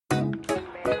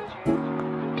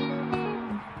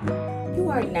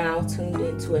are now tuned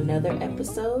into another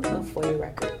episode of For Your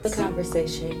Records, the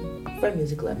conversation for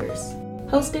music lovers.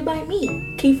 Hosted by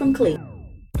me, Key from Clee.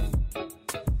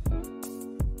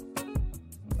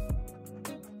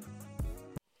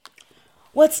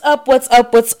 What's up,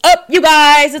 you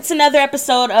guys? It's another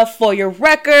episode of For Your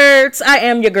Records. I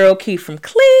am your girl, Key from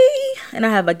Clee, and I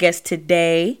have a guest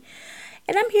today.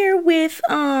 And I'm here with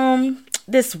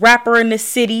this rapper in the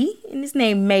city, and his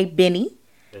name May Benny.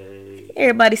 Hey.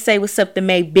 Everybody say what's up to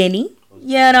May Benny.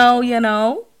 You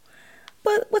know.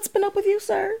 But what's been up with you,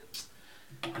 sir?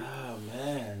 Oh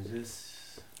man,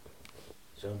 just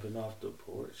jumping off the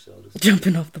porch.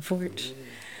 Jumping off the porch.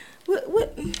 Yeah.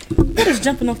 What does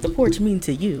jumping off the porch mean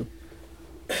to you?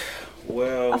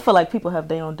 Well, I feel like people have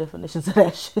their own definitions of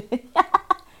that shit.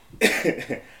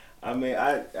 I mean,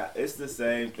 it's the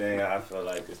same thing. I feel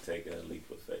like it's taking a leap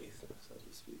of faith, so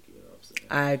to speak. You know what I'm saying?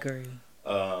 I agree.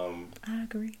 I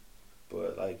agree.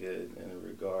 But like in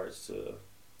regards to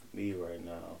me right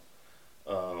now,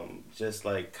 just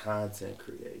like content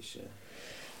creation,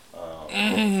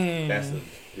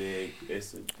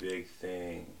 it's a big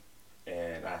thing,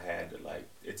 and I had to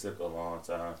it took a long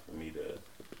time for me to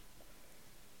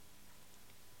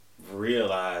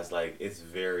realize it's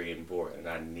very important.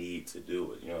 I need to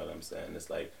do it. You know what I'm saying? It's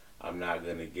like I'm not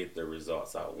gonna get the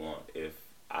results I want if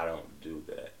I don't do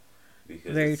that.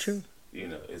 Because very true. You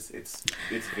know, it's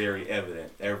very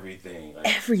evident. Everything.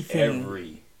 Everything,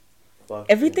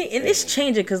 and it's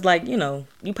changing because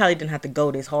you probably didn't have to go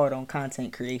this hard on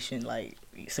content creation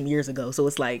some years ago. So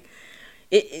it's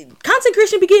content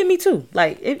creation be getting me too.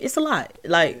 It's a lot.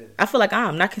 I feel like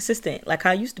I'm not consistent like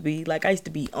I used to be. I used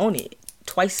to be on it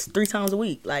 2-3 times a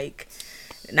week.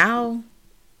 Now,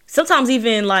 sometimes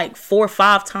even 4 or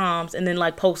 5 times, and then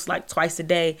post twice a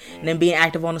day, and then being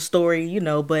active on the story,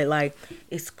 But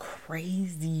it's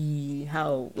crazy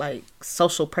how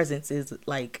social presence is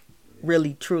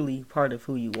really truly part of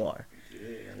who you are.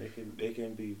 Yeah, and it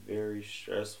can be very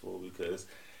stressful because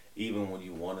even when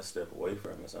you want to step away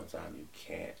from it, sometimes you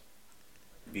can't,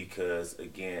 because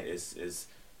again, it's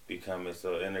becoming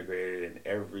so integrated in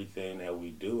everything that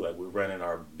we do. We're running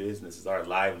our businesses, our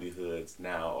livelihoods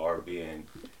now are being,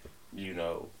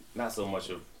 not so much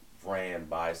of ran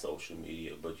by social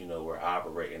media, but we're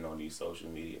operating on these social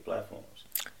media platforms.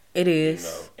 It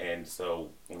is. And so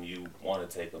when you want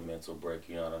to take a mental break,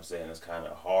 you know what I'm saying, it's kind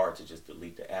of hard to just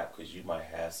delete the app because you might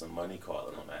have some money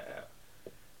calling on that app,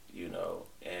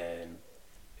 and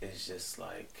it's just so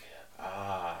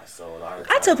a lot of times,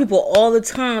 I tell people all the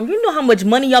time, you know how much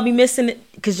money y'all be missing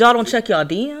because y'all don't check y'all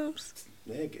DMs?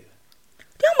 Nigga. You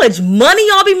know how much money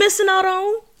y'all be missing out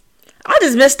on? I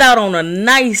just missed out on a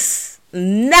nice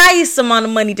amount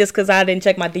of money just because I didn't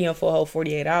check my DM for a whole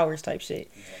 48 hours type shit.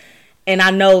 Yeah. And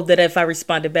I know that if I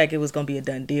responded back, it was going to be a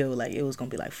done deal. It was going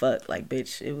to be fuck,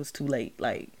 bitch, it was too late.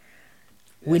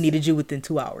 We needed you within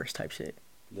 2 hours type shit.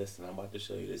 Listen, I'm about to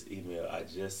show you this email. I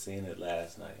just seen it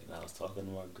last night, and I was talking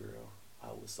to my girl. I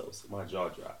was my jaw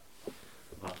dropped.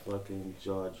 My fucking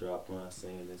jaw dropped when I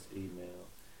seen this email.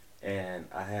 And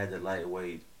I had to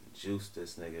lightweight juice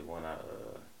this nigga when I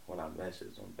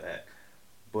messaged him back.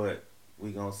 But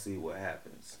we gonna see what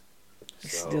happens.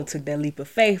 Still took that leap of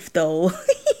faith, though.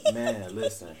 Man,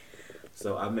 listen.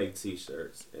 So I make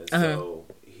t-shirts. And so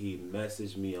he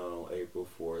messaged me on April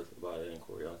 4th about an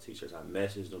inquiry on t-shirts. I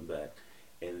messaged him back.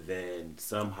 And then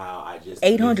somehow I just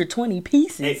 820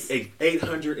 pieces.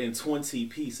 820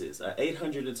 pieces. An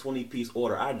 820 piece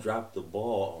order. I dropped the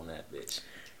ball on that bitch.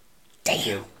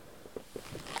 Damn.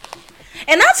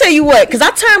 And I'll tell you what, because I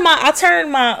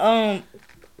turned my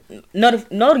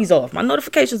notices off, my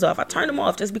notifications off. I turned them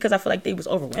off just because I feel like they was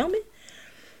overwhelming.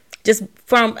 Just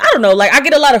from, I don't know, I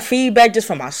get a lot of feedback just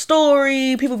from my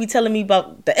story. People be telling me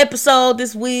about the episode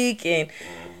this week and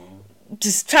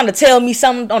just trying to tell me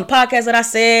something on the podcast that I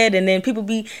said, and then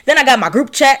then I got my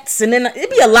group chats, and then it'd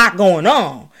be a lot going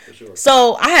on. For sure.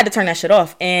 So I had to turn that shit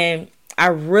off, and I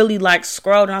really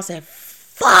scrolled, and I said,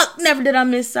 fuck, never did I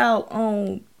miss out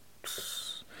on,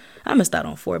 I missed out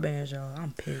on 4 bands, y'all.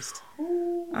 I'm pissed.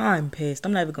 I'm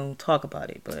not even gonna talk about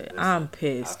it, but listen, I'm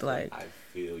pissed. I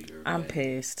feel your I'm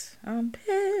pissed,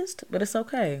 but it's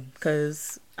okay,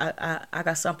 because I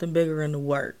got something bigger in the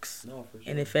works. No, for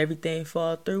sure. And if everything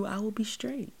fall through, I will be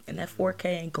straight. And that 4K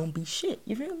ain't gonna be shit.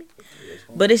 You feel me?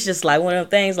 But it's just one of them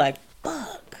things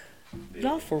fuck. Yeah.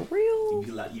 Y'all for real?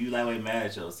 You mad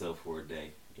at yourself for a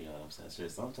day. You know what I'm saying?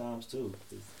 Shit, sometimes too.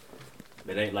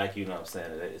 It ain't you know what I'm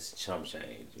saying, it's chump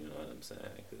change. You know what I'm saying?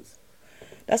 Cause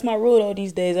that's my rule though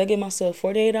these days. I give myself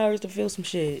 48 hours to feel some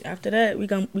shit. After that, we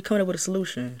coming up with a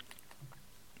solution.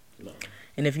 No.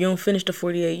 And if you don't finish the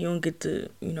 48, you don't get to,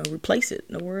 replace it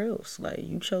nowhere else. Like,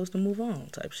 you chose to move on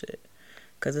type shit.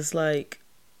 Because it's like,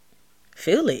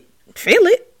 feel it.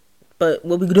 But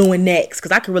what we doing next?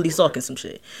 Because I can really sulk in some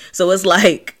shit. So it's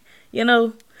like,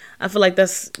 I feel like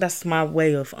that's my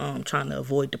way of trying to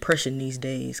avoid depression these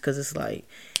days. Because it's like,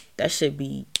 that shit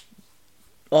be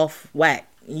off whack.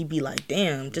 You be like,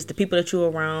 damn, just the people that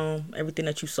you're around, everything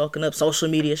that you sulking up, social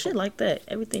media, shit like that.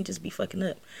 Everything just be fucking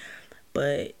up.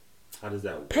 But how does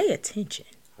that work? Pay attention.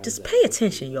 Just pay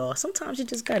attention, y'all. Sometimes you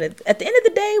just gotta, at the end of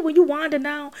the day, when you winding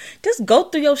down, just go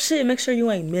through your shit and make sure you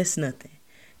ain't miss nothing.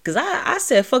 Because I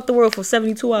said fuck the world for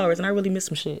 72 hours and I really missed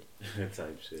some shit.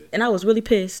 Type shit. And I was really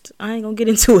pissed. I ain't gonna get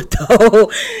into it,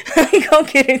 though. I ain't gonna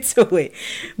get into it.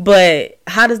 But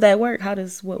how does that work? How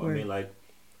does what work? I mean, like,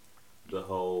 the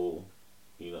whole,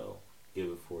 give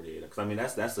it 48. Because, I mean,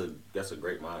 that's a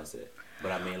great mindset.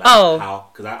 But, I mean, like, how,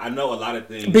 because I know a lot of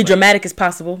things. Be dramatic as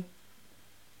possible.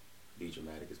 Be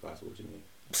dramatic as possible. What you mean?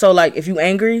 So, like, if you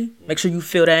angry, make sure you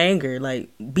feel that anger. Like,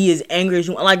 be as angry as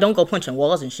you want. Like, don't go punching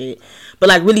walls and shit. But,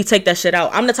 like, really take that shit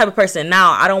out. I'm the type of person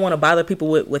now, I don't want to bother people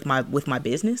with my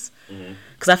business.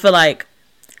 Because I feel like,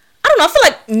 I don't know, I feel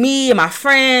like me and my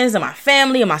friends and my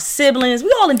family and my siblings,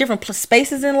 we all in different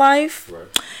spaces in life. Right.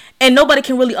 And nobody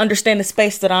can really understand the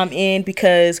space that I'm in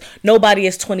because nobody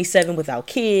is 27 without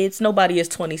kids. Nobody is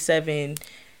 27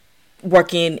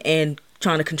 working and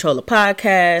trying to control a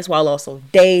podcast while also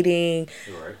dating.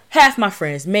 Right. Half my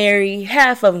friends married.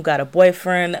 Half of them got a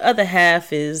boyfriend. The other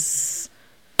half is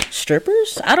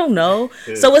strippers. I don't know.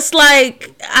 So it's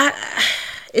like,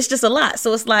 it's just a lot.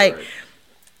 So it's like, right.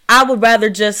 I would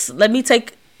rather just let me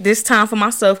take this time for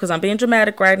myself because I'm being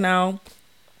dramatic right now.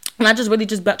 And I just really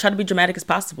just try to be dramatic as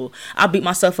possible. I beat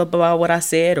myself up about what I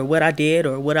said or what I did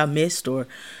or what I missed or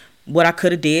what I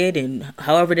could have did. And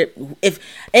however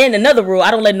and another rule,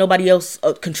 I don't let nobody else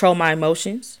control my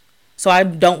emotions. So I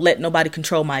don't let nobody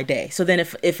control my day. So then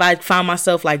if I find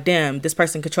myself like, damn, this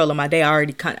person controlling my day, I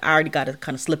already got to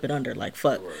kind of slip it under like,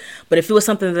 fuck. Right. But if it was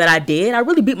something that I did, I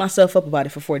really beat myself up about it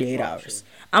for 48 hours.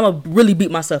 I'm going to really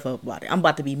beat myself up about it. I'm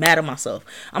about to be mad at myself.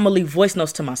 I'm going to leave voice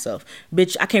notes to myself.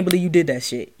 Bitch, I can't believe you did that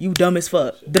shit. You dumb as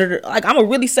fuck. Like, I'm going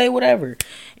to really say whatever.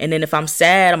 And then if I'm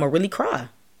sad, I'm going to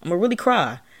really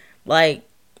cry. Like,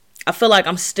 I feel like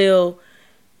I'm still,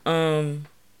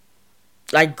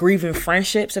 like, grieving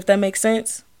friendships, if that makes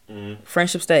sense. Mm-hmm.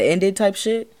 Friendships that ended type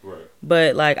shit. Right.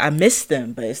 But, like, I miss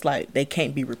them. But it's like they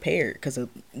can't be repaired because of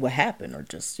what happened or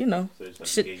just, So it's like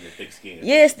shit. Getting your thick skin.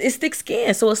 Yeah, it's thick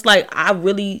skin. So it's like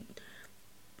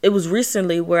it was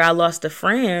recently where I lost a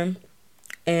friend.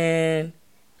 And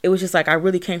it was just like, I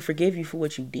really can't forgive you for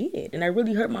what you did. And that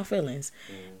really hurt my feelings.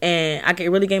 Mm-hmm. And I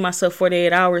really gave myself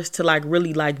 48 hours to, like,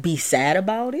 really, like, be sad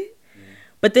about it. Mm-hmm.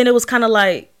 But then it was kind of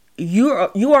like, you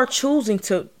are choosing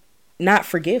to not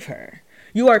forgive her.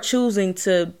 You are choosing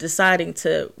to deciding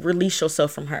to release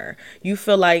yourself from her. You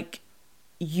feel like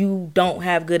you don't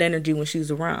have good energy when she's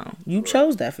around. You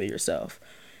chose that for yourself.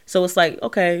 So it's like,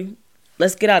 okay,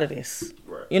 let's get out of this.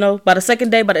 Right. By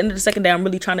the end of the second day, I'm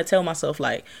really trying to tell myself,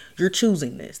 like, you're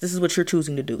choosing this. This is what you're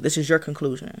choosing to do. This is your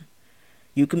conclusion.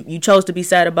 You chose to be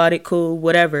sad about it, cool,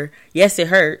 whatever. Yes, it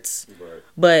hurts. Right.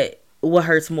 But what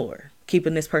hurts more?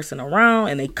 Keeping this person around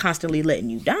and they constantly letting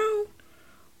you down?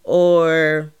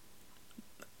 Or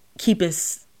keeping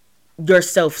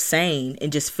yourself sane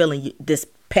and just feeling this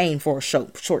pain for a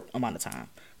short amount of time,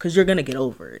 because you're gonna get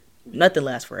over it. Nothing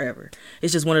lasts forever.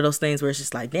 It's just one of those things where it's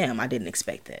just like, damn, I didn't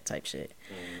expect that type shit.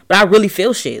 But I really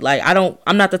feel shit. Like,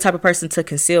 I'm not the type of person to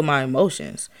conceal my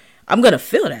emotions. I'm gonna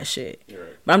feel that shit. Right.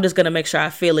 But I'm just gonna make sure I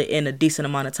feel it in a decent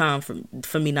amount of time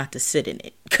for me not to sit in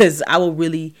it, because I will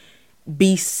really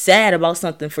be sad about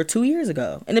something for 2 years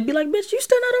ago and it'd be like, bitch, you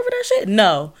still not over that shit?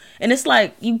 No. And it's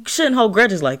like, you shouldn't hold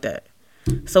grudges like that.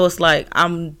 So it's like,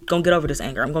 I'm gonna get over this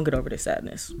anger, I'm gonna get over this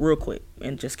sadness real quick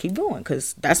and just keep going,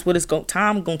 because that's what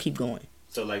time gonna keep going.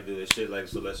 So like, do this shit, like,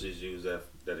 so let's just use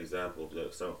that example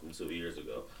of something from 2 years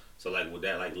ago. So like, would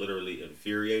that like literally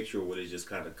infuriate you, or would it just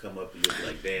kind of come up and you'll be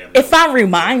like, damn, if I'm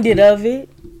reminded of it,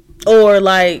 or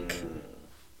like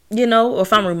or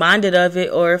if I'm reminded of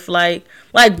it, or if like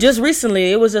just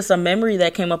recently, it was just a memory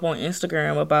that came up on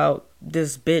Instagram about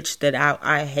this bitch that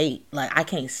I hate. Like, I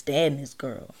can't stand this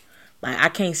girl. Like, I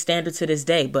can't stand her to this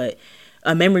day. But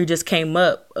a memory just came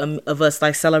up of us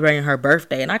like celebrating her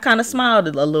birthday, and I kind of smiled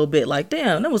a little bit, like,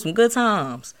 damn, that was some good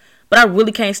times. But I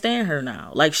really can't stand her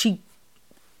now. Like,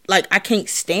 I can't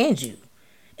stand you,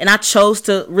 and I chose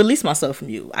to release myself from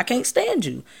you. I can't stand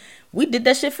you. We did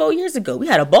that shit 4 years ago. We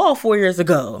had a ball 4 years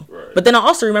ago. Right. But then I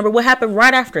also remember what happened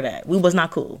right after that. We was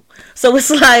not cool. So it's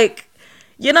like,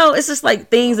 it's just like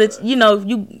things that,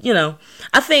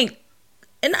 I think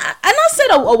And I said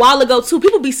a while ago too.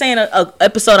 People be saying a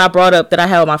episode I brought up that I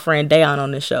had with my friend Dayon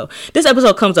on this show. This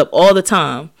episode comes up all the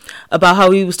time about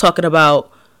how he was talking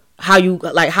about how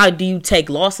do you take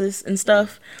losses and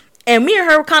stuff. And me and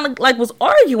her kind of like was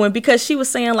arguing because she was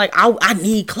saying like I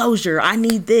need closure. I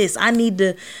need this. I need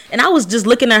to. And I was just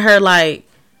looking at her like,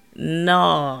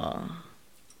 nah.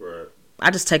 Right. I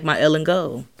just take my L and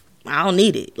go. I don't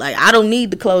need it. Like I don't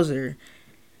need the closure.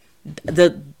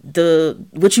 The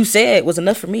what you said was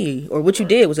enough for me, or what you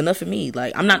did was enough for me.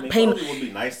 Like I'm not paying. Closure would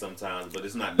be nice sometimes, but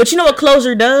it's not. But you know what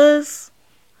closure does?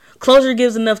 Closure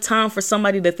gives enough time for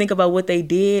somebody to think about what they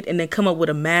did and then come up with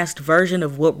a masked version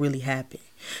of what really happened.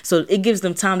 So it gives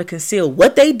them time to conceal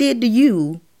what they did to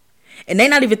you, and they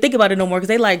not even think about it no more because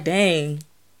they like, dang,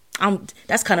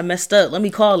 that's kind of messed up. Let me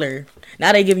call her.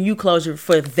 Now they giving you closure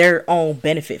for their own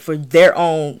benefit, for their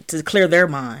own, to clear their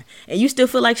mind. And you still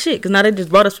feel like shit because now they just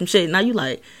brought up some shit. And now you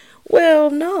like, well,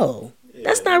 no,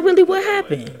 that's not really what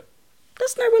happened.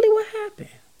 That's not really what happened.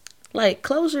 Like,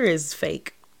 closure is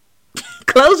fake.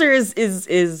 Closure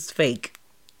is fake.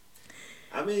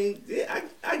 I mean, yeah,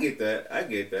 I get that. I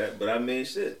get that. But I mean,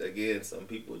 shit, again, some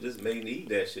people just may need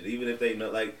that shit, even if they know,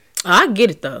 like, I get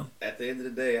it though. At the end of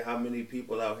the day, how many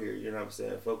people out here, you know what I'm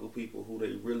saying, fuck with people who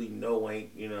they really know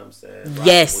ain't, you know what I'm saying,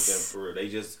 yes, with them for real. They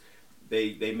just,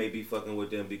 they may be fucking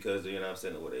with them because, you know what I'm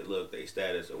saying, the way they look, their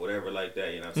status or whatever like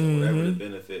that, you know what I'm saying, whatever the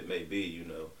benefit may be, you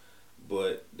know.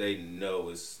 But they know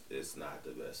it's not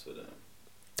the best for them.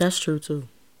 That's true too.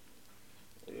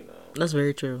 You know. That's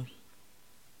very true.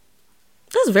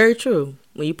 That's very true.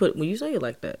 When you say it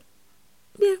like that.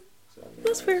 Yeah.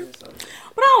 That's fair.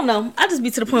 But I don't know. I just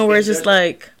be to the point where it's just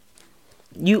like,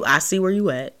 I see where you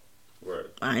at. Right.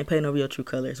 I ain't paying over your true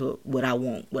colors. What I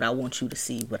want you to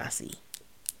see, what I see.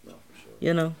 No, for sure.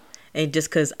 You know? And just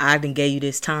because I done gave you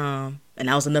this time, and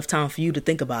that was enough time for you to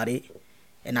think about it,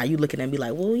 and now you looking at me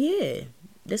like, well, yeah,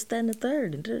 this, that, and the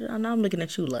third. And now I'm looking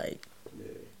at you like,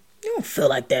 you don't feel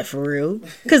like that for real.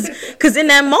 Because in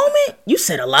that moment, you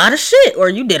said a lot of shit, or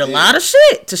you did a lot of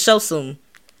shit to show some...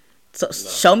 So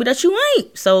show me that you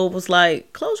ain't. So it was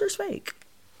like, closure's fake.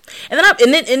 And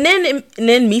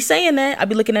then me saying that, I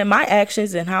be looking at my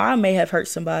actions and how I may have hurt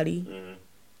somebody. Mm-hmm.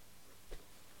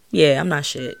 Yeah, I'm not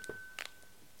shit.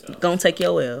 Gonna take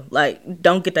your L. Like,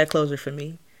 don't get that closure for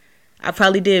me. I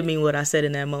probably did mean what I said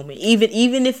in that moment.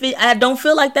 Even if I don't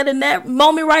feel like that in that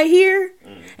moment right here,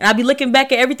 and I be looking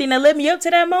back at everything that led me up to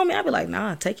that moment, I be like,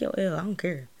 nah, take your L. I don't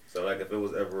care. So like, if it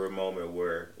was ever a moment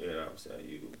where, you know what I'm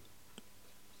saying,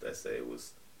 let's say it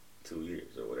was 2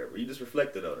 years or whatever, you just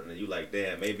reflected on it and you like,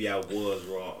 damn, maybe I was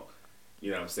wrong. You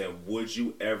know what I'm saying? Would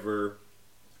you ever,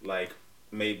 like,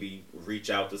 maybe reach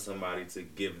out to somebody to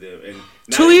give them, and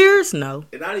 2 years? No.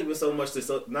 And not even so much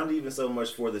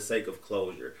for the sake of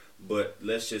closure, but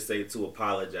let's just say to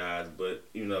apologize. But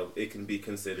you know, it can be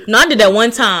considered. No, I did that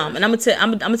one time, and I'm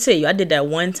gonna tell you, I did that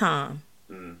one time,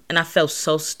 and I felt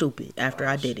so stupid after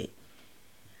I did it.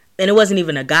 And it wasn't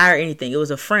even a guy or anything. It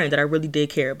was a friend that I really did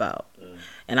care about.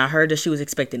 And I heard that she was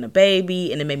expecting a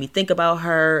baby, and it made me think about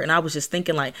her. And I was just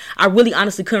thinking, like, I really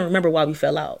honestly couldn't remember why we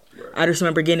fell out. Right. I just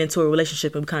remember getting into a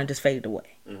relationship and we kind of just faded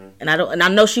away. Mm-hmm. And I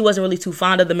know she wasn't really too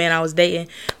fond of the man I was dating,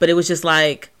 but it was just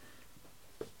like,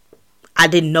 I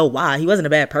didn't know why. He wasn't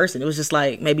a bad person. It was just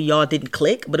like, maybe y'all didn't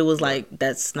click, but it was like,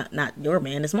 that's not your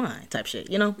man, it's mine type shit,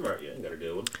 you know? Right, yeah, you gotta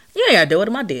deal with him. Yeah, I gotta deal with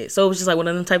him, I did. So it was just like one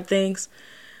of them type of things.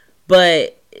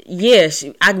 But yeah,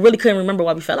 I really couldn't remember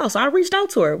why we fell out. So I reached out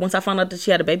to her once I found out that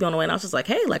she had a baby on the way. And I was just like,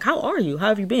 hey, like, how are you? How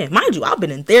have you been? Mind you, I've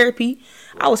been in therapy.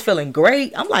 I was feeling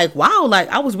great. I'm like, wow, like,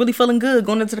 I was really feeling good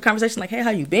going into the conversation. Like, hey, how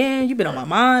you been? You been on my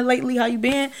mind lately. How you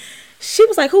been? She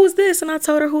was like, who is this? And I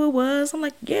told her who it was. I'm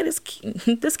like, yeah, this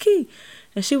Key.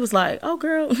 And she was like, oh,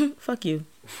 girl, fuck you.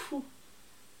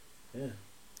 Yeah.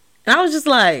 And I was just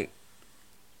like,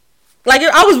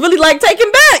 I was really, like,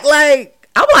 taken back. Like,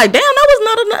 I'm like, damn, I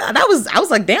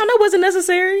was like, damn, that wasn't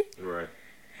necessary. Right.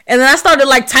 And then I started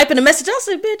like typing a message. I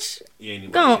said,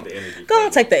 bitch, go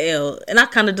on, take the L. And I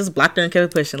kind of just blocked her and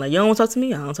kept pushing. Like, you don't want to talk to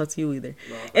me? I don't talk to you either.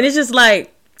 No, okay. And it's just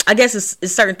like, I guess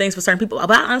it's certain things for certain people.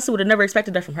 But I honestly would have never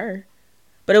expected that from her.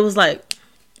 But it was like,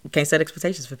 you can't set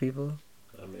expectations for people.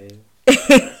 I mean,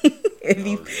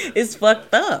 it's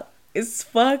fucked up. It's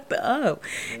fucked up.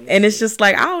 And it's just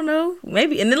like, I don't know,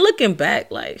 maybe. And then looking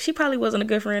back, like, she probably wasn't a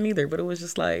good friend either, but it was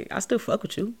just like, I still fuck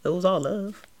with you. It was all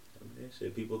love. I mean,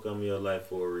 shit, people come in your life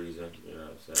for a reason, you know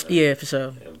what I'm saying? Yeah, for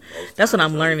sure. That's what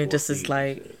I'm learning, just is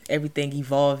like everything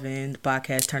evolving, the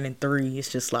podcast turning 3. It's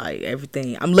just like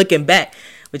everything. I'm looking back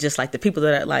with just like the people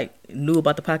that I like knew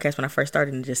about the podcast when I first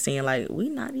started and just seeing like, I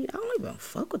don't even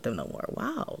fuck with them no more.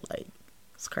 Wow. Like,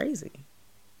 it's crazy.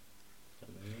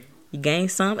 You gain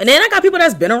some. And then I got people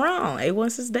that's been around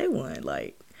A1 since day one.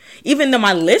 Like, even to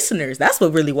my listeners, that's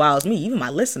what really wows me. Even my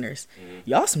listeners.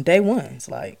 Y'all some day ones.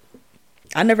 Like,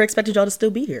 I never expected y'all to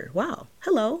still be here. Wow.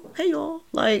 Hello. Hey, y'all.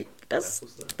 Like, that's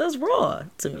raw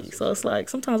to me. So it's like,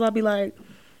 sometimes I'll be like,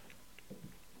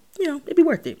 you know, it'd be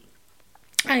worth it.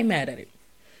 I ain't mad at it.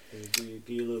 Give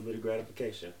you a little bit of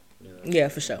gratification. You know? Yeah,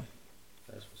 for sure.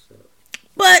 That's what's up.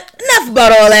 But enough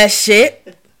about all that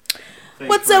shit.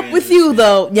 What's up with you,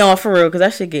 though? Y'all, for real, because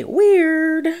that shit get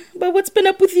weird. But what's been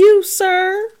up with you,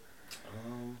 sir?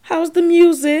 How's the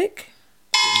music?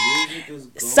 The music is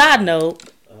gone. Side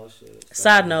note. Oh, shit.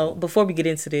 Side note, before we get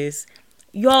into this,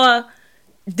 y'all,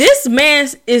 this man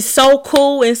is so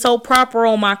cool and so proper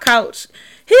on my couch.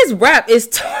 His rap is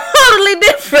totally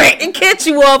different and catch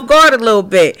you off guard a little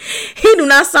bit. He do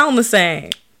not sound the same.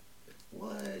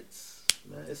 What?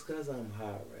 Man, it's because I'm high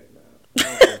right now. I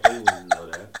don't think they wouldn't know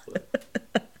that, but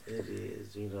it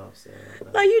is. You know what I'm saying?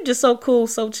 Like, you just so cool,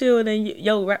 so chill, and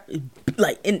yo rap,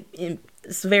 like,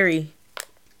 it's very...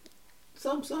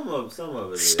 Some of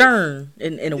it stern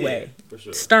in a way. For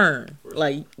sure. Stern. For sure.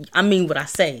 Like, I mean what I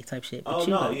say type shit. Oh,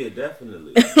 no, know. yeah,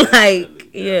 definitely. Like,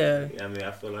 yeah. I mean,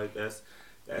 I feel like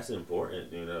that's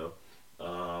important, you know.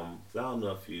 I don't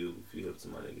know if you hip to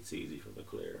my nigga Teasy from the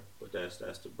Clear, but that's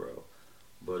the bro.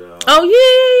 But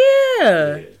oh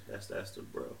yeah. Yeah, that's the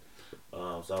bro.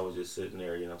 So I was just sitting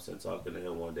there, you know, talking to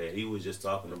him one day, and he was just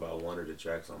talking about one of the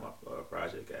tracks on my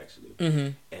project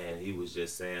actually, and he was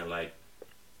just saying like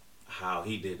how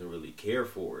he didn't really care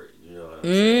for it, you know what I'm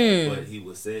saying? But he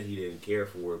was saying he didn't care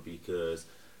for it because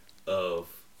of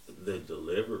the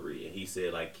delivery, and he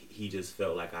said like he just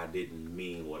felt like I didn't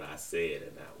mean what I said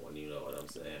in that one, you know what I'm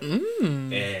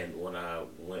saying? And when I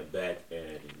went back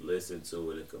and listened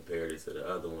to it and compared it to the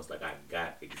other ones, like I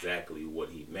got exactly what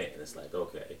he meant, and it's like,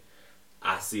 okay,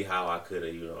 I see how I could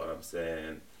have, you know what I'm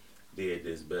saying, did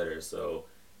this better. So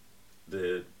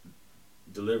the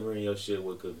delivering your shit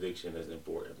with conviction is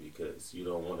important because you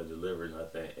don't want to deliver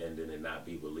nothing and then it not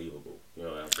be believable. You know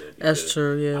what I'm saying? Because that's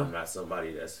true, yeah. I'm not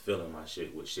somebody that's filling my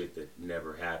shit with shit that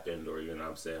never happened or, you know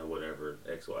what I'm saying, whatever,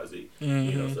 XYZ.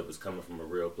 You know, so if it's coming from a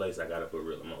real place, I got to put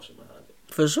real emotion behind it.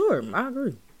 For sure. I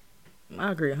agree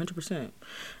 100%.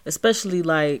 Especially,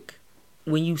 like,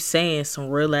 when you saying some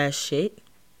real ass shit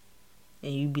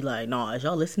and you be like, nah, is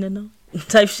y'all listening though?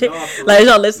 Type shit. No, like,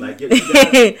 y'all listen. Like,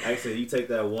 like I said, you take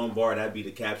that one bar, that'd be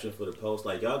the caption for the post.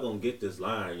 Like, y'all gonna get this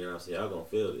line, you know what I'm saying? Y'all gonna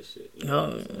feel this shit. You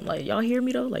know like, y'all hear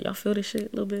me though? Like, y'all feel this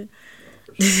shit a little bit?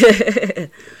 No, for sure.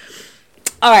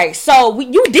 All right, so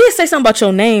you did say something about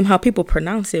your name, how people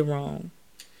pronounce it wrong.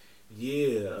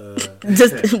 Yeah.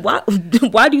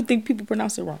 Why do you think people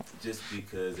pronounce it wrong? Just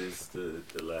because it's the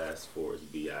last four is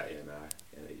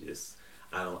B-I-N-I, and they just,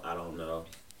 I don't know.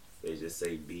 They just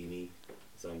say beanie.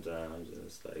 Sometimes and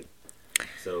it's like,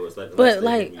 so it's like. But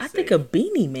like, I think a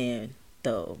Beanie Man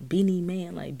though, Beanie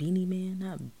Man, like Beanie Man,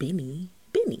 not Beanie.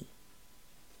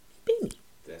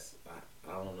 That's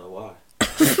I don't know why. I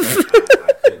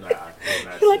could not.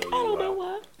 You're like, I don't know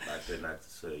why. I could not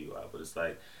tell you why, but it's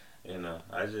like, you know,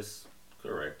 I just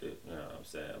correct it. You know what I'm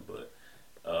saying? But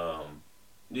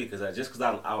yeah, because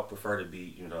I would prefer to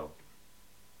be, you know,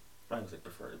 I don't say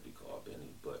prefer to be called Benny,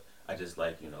 but I just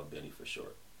like, you know, Benny for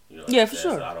short. You know yeah, for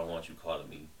sure. So I don't want you calling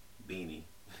me Beanie.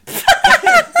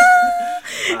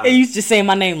 And you just saying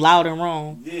my name loud and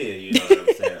wrong. Yeah, you know what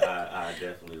I'm saying. I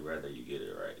definitely rather you get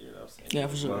it right. You know what I'm saying. Yeah,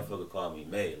 for sure. Motherfucker call me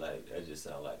May, like that just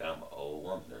sound like I'm an old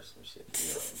woman or some shit. You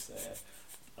know what I'm saying.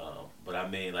 But I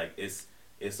mean, like it's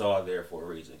all there for a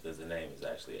reason because the name is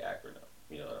actually an acronym.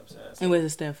 You know what I'm saying. So and what does it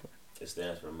stand for? It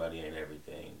stands for money ain't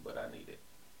everything, but I need it.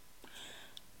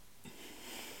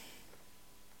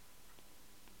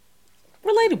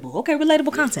 Relatable. Okay,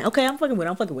 relatable content. Okay, I'm fucking with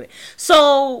it.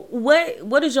 So,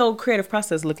 what does your creative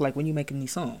process look like when you making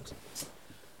these songs?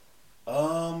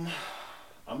 I'm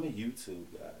a YouTube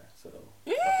guy, so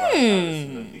I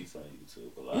listen to beats on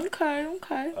YouTube a lot.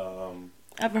 Okay.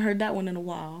 I haven't heard that one in a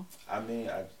while. I mean,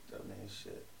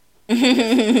 shit.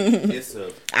 It's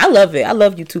I love it. I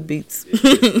love YouTube beats.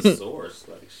 It's a source,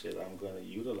 like shit. I'm gonna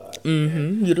utilize.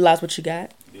 Utilize what you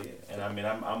got. Yeah, and I mean,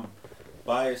 I'm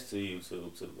biased to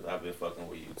YouTube too, because I've been fucking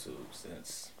with YouTube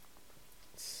since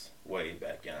way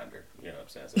back yonder. You know what I'm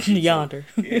saying? So YouTube, yonder.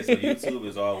 Yeah, so YouTube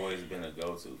has always been a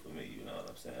go-to for me. You know what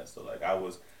I'm saying? So like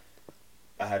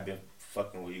I had been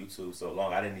fucking with YouTube so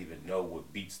long, I didn't even know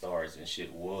what BeatStars and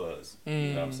shit was. You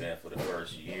know what I'm saying? For the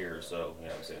first year or so, you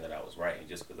know what I'm saying, that I was writing,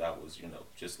 just because I was, you know,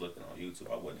 just looking on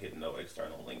YouTube. I wasn't hitting no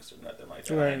external links or nothing like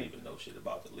that. Right. I didn't even know shit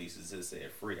about the leases. It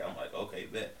said free. I'm like, okay,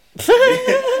 bet.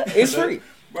 It's free.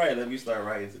 Right, let me start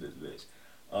writing to this bitch.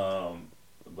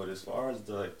 But as far as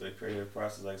the creative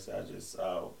process, like I said,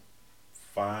 I'll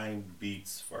find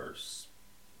beats first.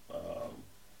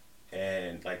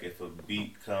 And like if a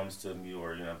beat comes to me,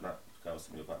 or not comes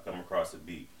to me, if I come across a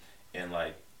beat, and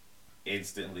like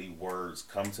instantly words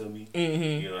come to me,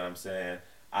 you know what I'm saying?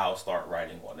 I'll start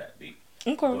writing on that beat.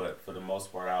 Okay. But for the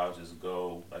most part, I'll just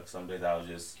go, like some days I'll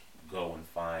just go and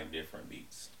find different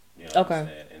beats. You know what I'm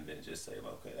saying? And then just say,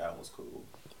 okay, that was cool.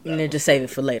 And then just save it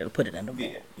for later to put it in the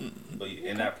book. Yeah. But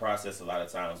in that process, a lot of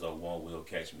times, though, one will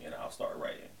catch me and I'll start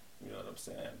writing. You know what I'm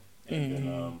saying? And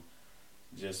then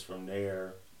just from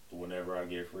there, whenever I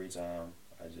get free time,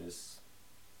 I just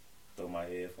throw my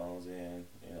headphones in,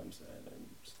 you know what I'm saying, and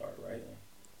start writing.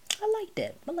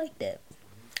 I like that.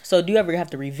 So do you ever have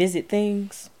to revisit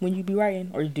things when you be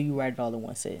writing, or do you write it all in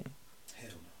one sitting? Hell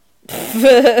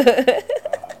no.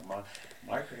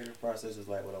 My creative process is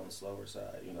like on the slower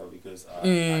side, because I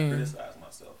criticize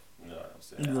myself. You know what I'm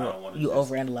saying? I don't want to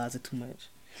overanalyze it too much.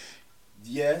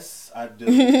 Yes, I do.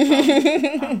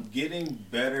 I'm getting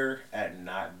better at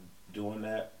not doing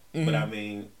that. But I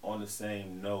mean, on the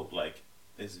same note, like,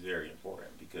 it's very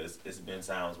important because it's been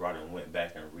times where I done went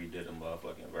back and redid a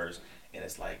motherfucking verse, and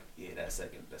it's like, yeah, that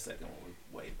second one was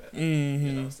way better. You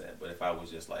know what I'm saying? But if I was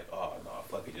just like, oh no,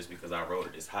 fuck it, just because I wrote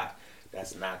it, it's hot.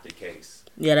 That's not the case.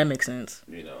 Yeah, that makes sense.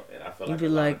 And I feel like a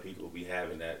lot of people be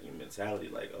having that mentality,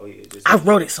 like, oh yeah, I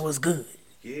wrote it, so it's good.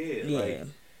 Yeah. Like,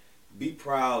 be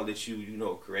proud that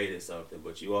you created something,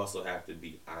 but you also have to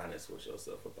be honest with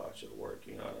yourself about your work.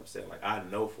 You know what I'm saying? Like, I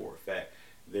know for a fact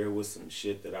there was some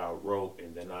shit that I wrote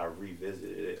and then I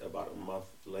revisited it about a month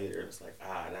later, and it's like,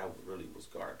 that really was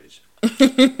garbage.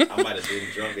 I might have been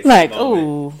drunk at that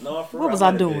moment. No, for what was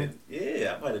I doing?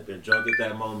 I might have been drunk at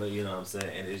that moment, you know what I'm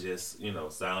saying? And it just,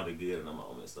 sounded good in the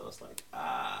moment. So it's like,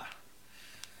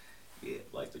 yeah,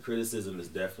 like the criticism is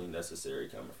definitely necessary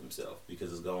coming from self,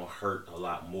 because it's going to hurt a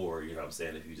lot more, you know what I'm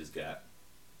saying, if you just got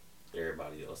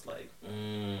everybody else like,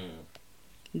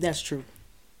 That's true.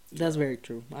 That's very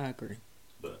true. I agree.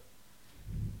 But,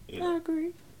 I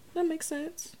agree. That makes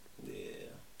sense.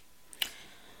 Yeah.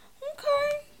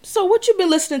 Okay. So what you been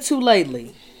listening to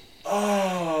lately?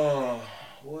 Oh,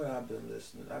 what I've been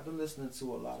listening? I've been listening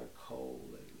to a lot of Cole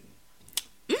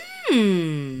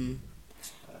lately.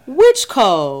 Which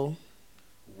Cole?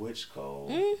 Which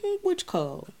Cole? Which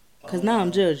Cole? Because now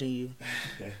I'm judging you.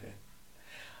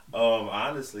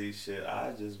 Honestly, shit,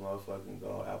 I just motherfucking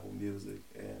go on Apple Music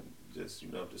and just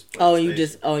play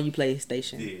you play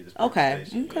station. Yeah, just play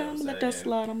station, I'm gonna let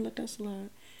that slide.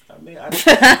 I mean, I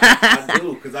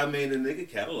do, because I mean, the nigga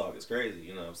catalog is crazy,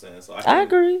 you know what I'm saying? So I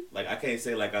agree. Like, I can't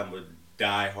say like I'm a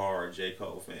die-hard J.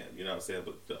 Cole fan, you know what I'm saying?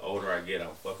 But the older I get,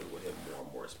 I'm fucking with him more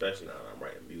and more, especially now that I'm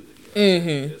writing music, you know what I'm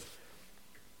saying? Because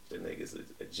the nigga's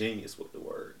a genius with the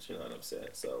words, you know what I'm saying?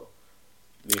 So,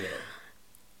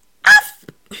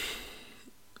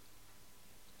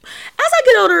 As I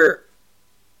get older,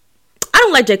 I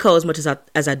don't like J. Cole as much as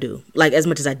I do. Like, as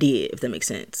much as I did, if that makes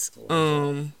sense.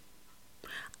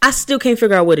 I still can't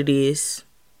figure out what it is.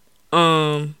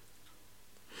 Like,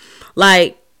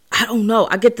 I don't know.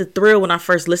 I get the thrill when I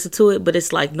first listen to it, but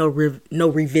it's like no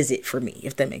revisit for me,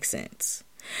 if that makes sense.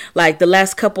 Like, the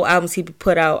last couple albums he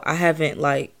put out, I haven't,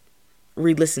 like,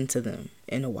 re-listened to them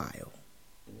in a while.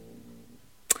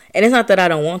 And it's not that I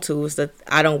don't want to. It's that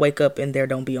I don't wake up and they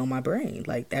don't be on my brain.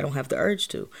 Like, I don't have the urge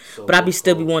to. So but I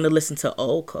still be wanting to listen to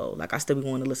old Cole. Like, I still be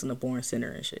wanting to listen to Born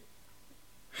Sinner and shit.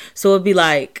 So it'd be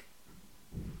like...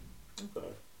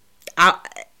 for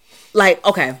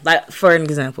an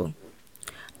example,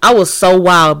 I was so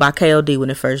wild by KOD when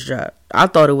it first dropped. I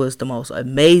thought it was the most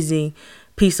amazing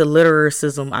piece of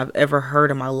lyricism I've ever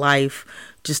heard in my life.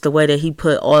 Just the way that he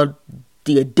put all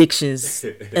the addictions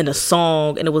in a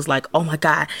song, and it was like, oh my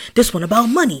God, this one about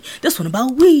money, this one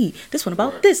about weed, this one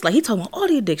about this. Like, he talking about all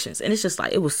the addictions, and it's just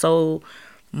like, it was so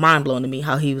mind blowing to me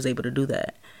how he was able to do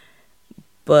that.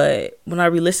 But when I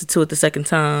re-listened to it the second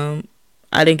time,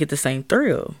 I didn't get the same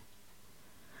thrill.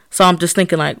 So I'm just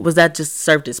thinking, like, was that just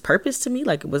served its purpose to me?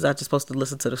 Like, was I just supposed to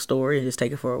listen to the story and just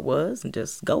take it for what it was and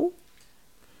just go?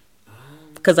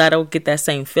 Because I don't get that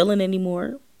same feeling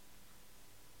anymore.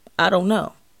 I don't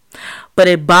know. But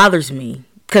it bothers me.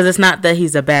 Because it's not that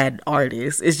he's a bad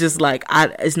artist. It's just like,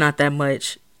 it's not that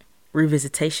much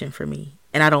revisitation for me.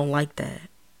 And I don't like that.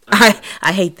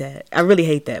 I hate that. I really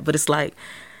hate that. But it's like,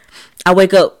 I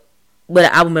wake up with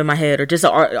an album in my head, or just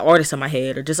an artist in my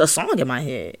head, or just a song in my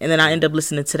head, and then I end up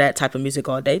listening to that type of music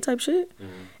all day type shit.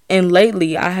 And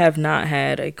lately I have not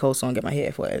had a Cole song in my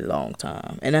head for a long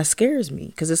time, and that scares me,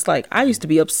 because it's like, I used to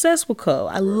be obsessed with Cole.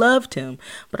 I loved him,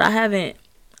 but I haven't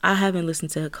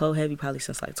listened to Cole heavy probably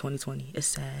since like 2020. It's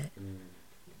sad.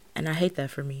 And I hate that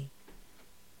for me.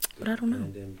 But I don't know.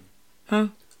 Pandemic. Huh?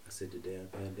 I said the damn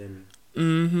pandemic.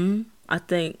 Mm-hmm. I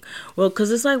think, well,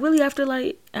 because it's like really after,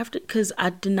 because I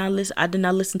did not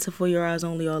listen to For Your Eyes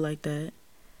Only all like that.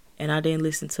 And I didn't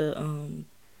listen to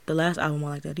the last album all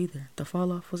like that either. The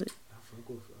Fall Off, was it? I fuck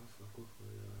with For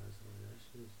Your Eyes Only. That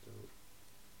shit is dope.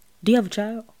 Do you have a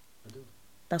child? I do.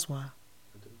 That's why.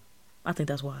 I do. I think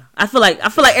that's why. I feel like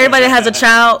everybody that has a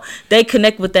child, they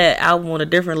connect with that album on a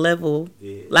different level.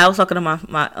 Yeah. Like I was talking to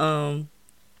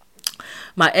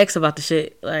my ex about the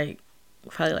shit, like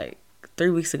probably like 3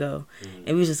 weeks ago, and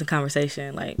we was just in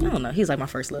conversation. Like, I don't know, he's like my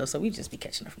first love, so we just be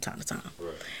catching up from time to time.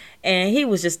 Right. And he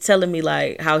was just telling me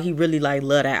like how he really like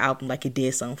loved that album, like it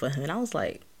did something for him. And I was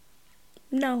like,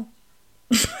 no.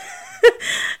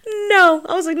 No.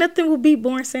 I was like, nothing will beat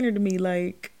Born Center to me.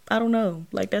 Like, I don't know.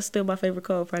 Like, that's still my favorite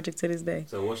Cole project to this day.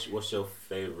 So what's your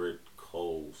favorite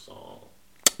Cole song?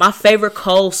 My favorite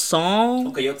Cole song?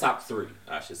 Okay, your top 3,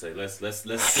 I should say. Let's see.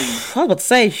 I was about to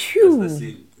say, phew. Let's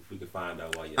see if we can find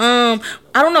out why you. I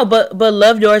don't know, but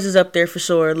Love Yours is up there for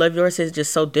sure. Love Yours is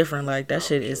just so different. Like that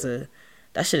shit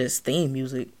is theme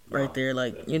music right there.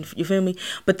 Like you feel me?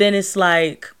 But then it's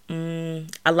like I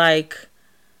like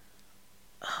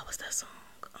what's that song?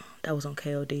 That was on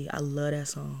KOD. I love that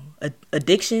song.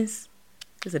 Addictions.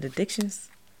 Is it Addictions?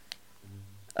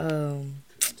 Hold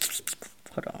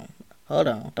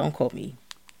on. Don't quote me.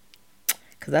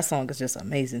 Cause that song is just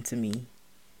amazing to me.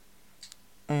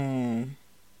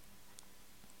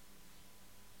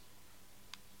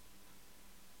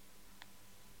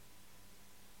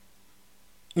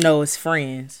 No, it's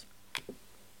Friends.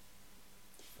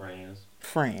 Friends.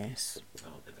 I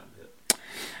don't think I'm hip.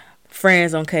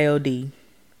 Friends on KOD.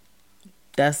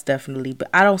 That's definitely, but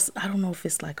I don't know if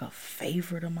it's like a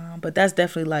favorite of mine, but that's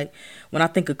definitely like when I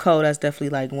think of Cole, that's definitely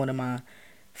like one of my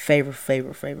favorite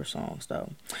songs though.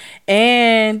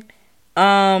 And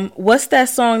what's that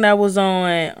song that was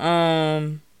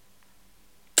on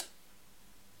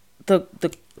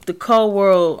the Cole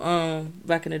World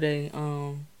back in the day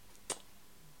on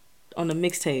the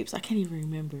mixtapes? I can't even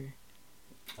remember.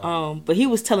 But he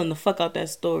was telling the fuck out that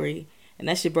story, and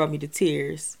that shit brought me to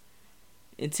tears.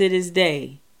 And to this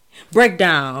day,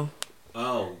 Breakdown.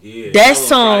 Oh yeah, that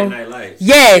song. Friday Night Lights.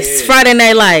 Yes, yeah. Friday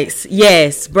Night Lights.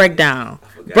 Yes, Breakdown.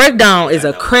 Breakdown is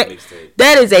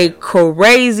that is a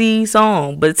crazy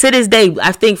song. But to this day,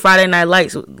 I think Friday Night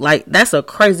Lights, like that's a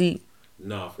crazy.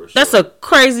 No, for sure.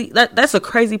 That's a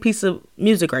crazy piece of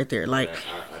music right there. Like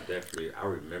I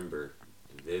remember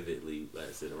vividly, like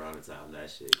I said, around the time that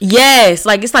shit. Yes,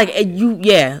 like it's like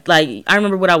like I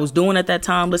remember what I was doing at that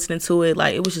time, listening to it.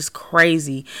 Like it was just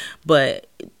crazy, but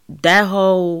that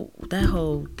whole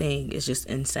thing is just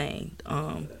insane.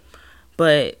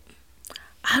 But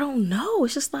I don't know.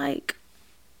 It's just like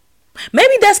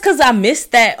maybe that's because I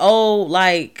missed that old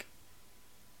like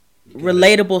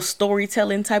relatable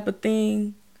storytelling type of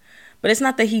thing. But it's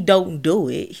not that he don't do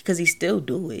it, because he still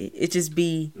do it. It just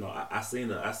be... No, I seen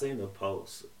the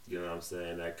post, you know what I'm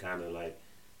saying? That kind of like,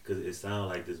 because it sounded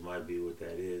like this might be what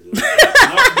that is.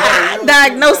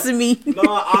 Diagnosing me.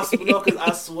 No, because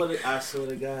I swear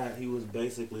to God, he was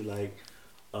basically like,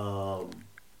 I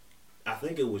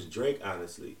think it was Drake,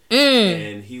 honestly.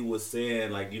 And he was saying,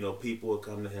 like, you know, people would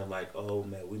come to him like, oh,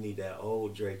 man, we need that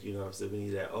old Drake, you know what I'm saying? We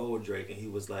need that old Drake. And he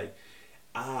was like,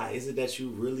 is it that you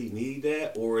really need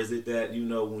that? Or is it that, you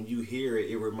know, when you hear it,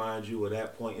 it reminds you of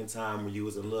that point in time when you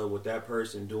was in love with that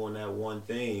person doing that one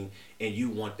thing and you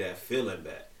want that feeling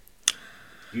back?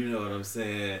 You know what I'm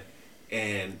saying?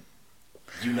 And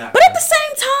you not... But at the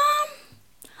same time,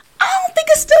 I don't think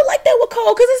it's still like that with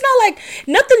Cole, because it's not like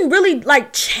nothing really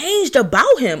like changed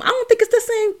about him. I don't think it's the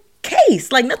same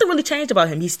case. Like nothing really changed about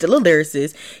him. He's still a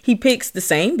lyricist. He picks the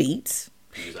same beats.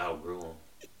 He just outgrew him.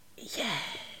 Yeah.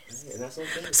 That's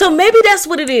okay. So maybe that's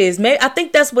what it is. I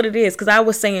think that's what it is. Because I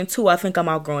was saying too, I think I'm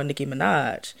outgrowing Nicki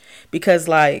Minaj. Because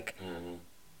like,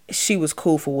 she was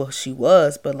cool for what she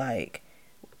was. But like,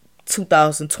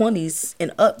 2020s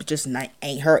and up just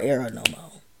ain't her era no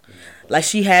more. Like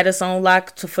she had us on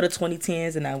lock for the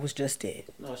 2010s and that was just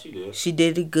it. No, she did. She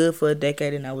did it good for a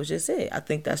decade and that was just it. I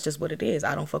think that's just what it is.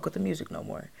 I don't fuck with the music no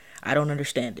more. I don't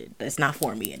understand it. It's not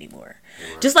for me anymore.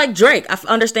 Right. Just like Drake. I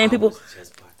understand people.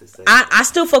 I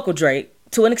still fuck with Drake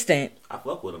to an extent. I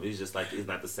fuck with him. He's just like, he's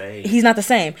not the same. He's not the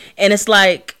same. And it's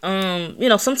like, you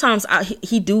know, sometimes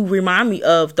he do remind me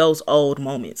of those old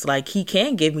moments. Like he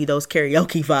can give me those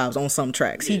karaoke vibes on some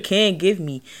tracks. Yeah. He can give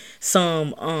me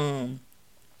some,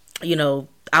 you know,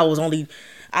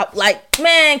 like,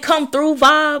 man, come through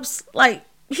vibes. Like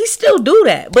he still do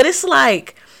that. But it's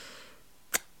like,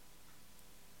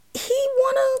 he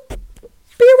wanna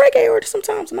be a reggae artist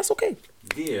sometimes, and that's okay.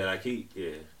 Yeah, like and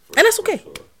that's okay.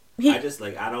 Sure. I just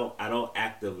like I don't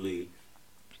actively,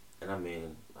 and I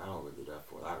mean I don't really do that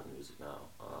for a lot of music now.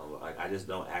 Like I just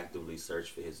don't actively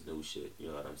search for his new shit. You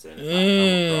know what I'm saying? If I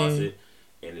come across it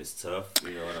and it's tough,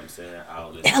 you know what I'm saying?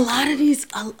 I'll listen. A lot of these,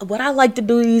 what I like to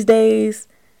do these days,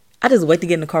 I just wait to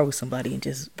get in the car with somebody and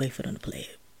just wait for them to play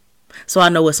it, so I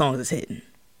know what songs is hitting,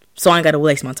 so I ain't got to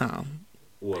waste my time.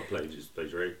 What just play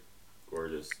Drake or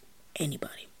just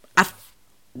anybody?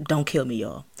 Don't kill me,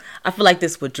 y'all. I feel like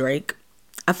this with Drake.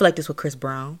 I feel like this with Chris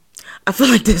Brown. I feel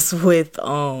like this with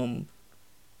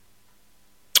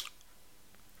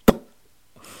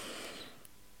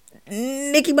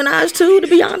Nicki Minaj too, to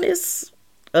be honest.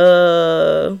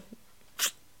 I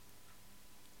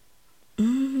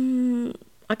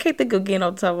can't think of getting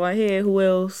off the top of my head who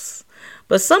else.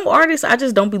 But some artists, I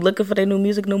just don't be looking for their new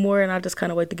music no more, and I just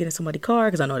kind of wait to get in somebody's car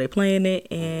because I know they playing it,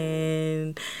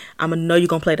 and I'm gonna know you're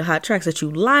gonna play the hot tracks that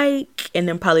you like, and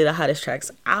then probably the hottest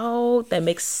tracks out that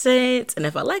makes sense. And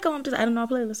if I like them, I'm just adding on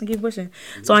playlist and keep pushing,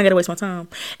 so I ain't gotta waste my time.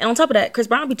 And on top of that, Chris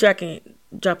Brown be dropping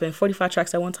 45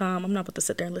 tracks at one time. I'm not about to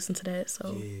sit there and listen to that.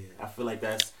 So yeah, I feel like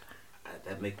that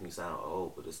makes me sound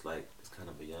old, but it's like it's kind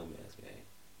of a young man's game.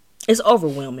 It's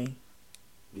overwhelming.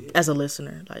 Yeah. As a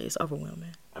listener, like it's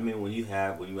overwhelming. I mean, when you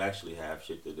actually have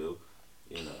shit to do,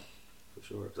 you know, for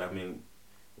sure. Because I mean,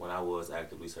 when I was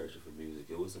actively searching for music,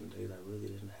 it was some days I really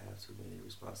didn't have too many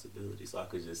responsibilities, so I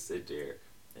could just sit there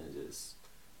and just,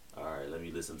 all right, let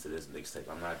me listen to this mixtape.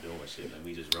 I'm not doing shit. Let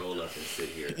me just roll up and sit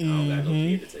here. I don't got no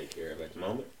kid to take care of at the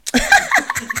moment.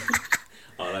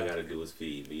 All I gotta do is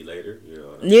feed me later. You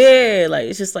know. Yeah, like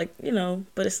it's just like, you know,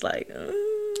 but it's like.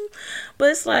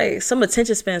 But it's like some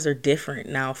attention spans are different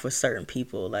now for certain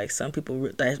people. Like some people,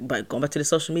 like going back to the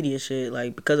social media shit,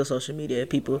 like because of social media,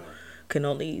 people can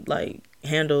only like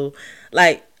handle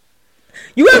like.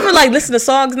 You ever like listen to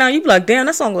songs now? You be like, damn,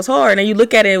 that song was hard, and then you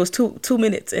look at it, it was 2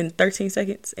 minutes and 13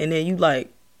 seconds, and then you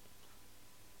like,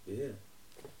 yeah.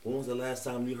 When was the last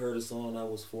time you heard a song that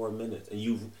was 4 minutes? And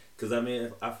you, because I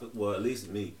mean, well, at least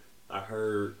me, I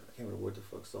can't remember what the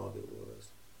fuck song it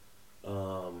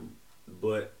was,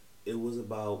 but it was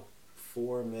about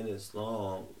 4 minutes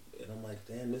long, and I'm like,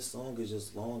 damn, this song is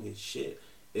just long as shit.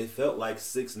 It felt like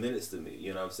 6 minutes to me,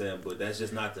 you know what I'm saying? But that's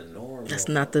just not the norm. That's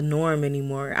not the norm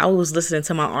anymore. I was listening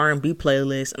to my R&B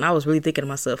playlist, and I was really thinking to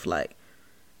myself, like,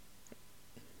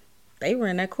 they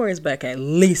ran that chorus back at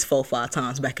least 4 or 5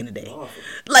 times back in the day. Oh.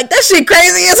 Like, that shit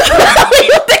crazy as hell when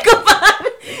you think about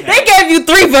it. They gave you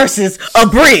 3 verses, a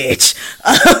bridge,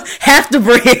 half the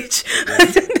bridge.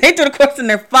 They threw the chorus in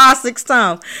there 5, 6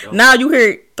 times. Now you hear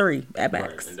it 3 at max.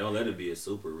 Right. And don't let it be a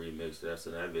super remix. That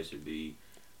bitch should be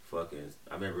fucking.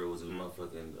 I remember it was a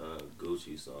motherfucking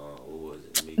Gucci song. What was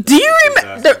it? Do you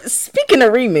remember? Speaking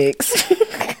of remix, you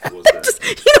know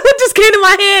what just came to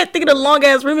my head? Thinking of long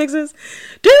ass remixes.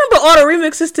 Do you remember all the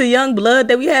remixes to Young Blood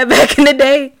that we had back in the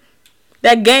day?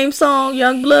 That game song,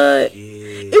 Young Blood.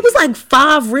 Yeah. It was like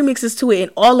 5 remixes to it,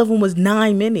 and all of them was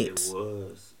 9 minutes.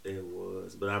 It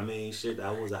was. But I mean, shit,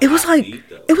 that was. It was like beat,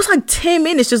 it was like 10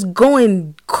 minutes just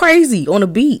going crazy on a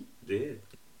beat. Yeah.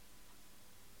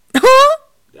 Huh?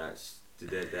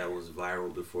 That was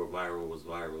viral before viral was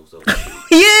viral. So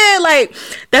yeah, like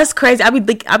that's crazy. I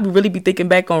be really be thinking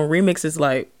back on remixes.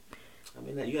 Like, I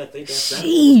mean, you gotta think that sample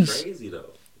was crazy though.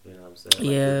 You know what I'm saying?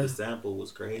 Like, yeah. The sample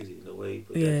was crazy the way he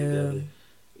put that together.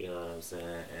 You know what I'm saying?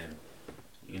 And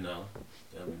you know,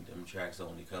 them tracks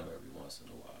only come every once in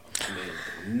a while. I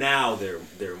mean, now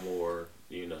they're more,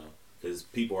 you know, because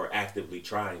people are actively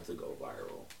trying to go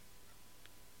viral.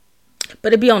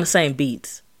 But it be on the same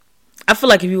beats. I feel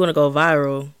like if you want to go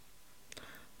viral,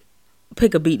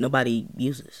 pick a beat nobody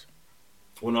uses.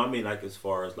 Well, no, I mean like as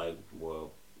far as like,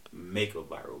 well, make a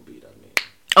viral beat. I mean.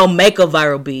 Oh, make a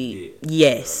viral beat. Yeah,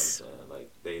 yes. You know what I'm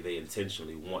saying? Like they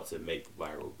intentionally want to make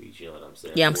viral beats. You know what I'm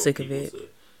saying? Yeah, I'm sick of it.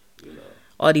 You know,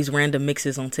 all these random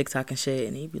mixes on TikTok and shit,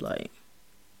 and he'd be like,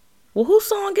 "Well, whose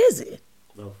song is it?"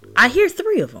 No, I hear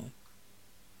 3 of them,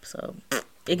 so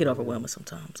it get overwhelming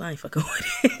sometimes. I ain't fucking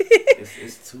with it.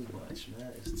 It's too much, man.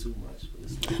 It's too much.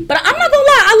 But I'm not gonna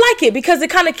lie, I like it because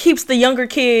it kind of keeps the younger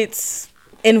kids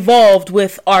involved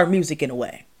with our music in a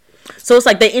way. So it's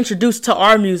like they introduced to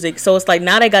our music. So it's like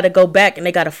now they got to go back and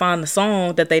they got to find the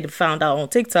song that they found out on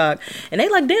TikTok. And they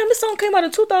like, damn, this song came out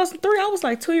in 2003. I was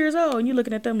like 2 years old. And you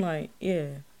looking at them like, yeah.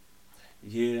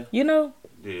 Yeah. You know?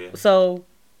 Yeah. So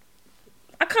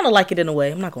I kind of like it in a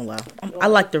way. I'm not gonna lie. I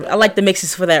like the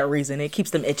mixes for that reason. It keeps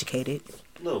them educated.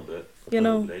 A little bit. You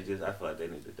know? I feel like they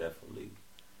need to definitely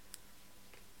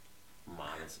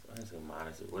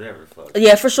monitor, whatever the fuck.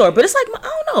 Yeah, for sure. But it's like,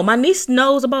 I don't know. My niece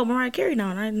knows about Mariah Carey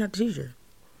now, and I'm not the teacher.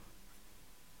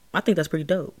 I think that's pretty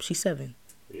dope. She's 7.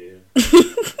 Yeah.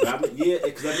 But I mean, yeah,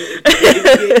 because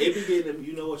it be getting them.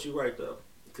 You know what? You're right though,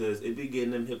 because it be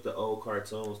getting them hip to old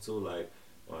cartoons too. Like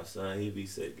my son, he be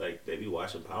sick. Like they be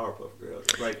watching Powerpuff Girls.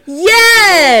 It's like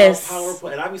yes,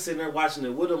 Powerpuff, and I be sitting there watching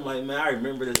it with them. Like man, I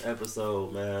remember this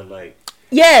episode, man. Like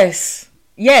yes.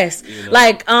 Yes. you know,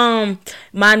 Like,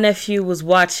 my nephew was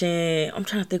watching, I'm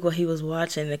trying to think what he was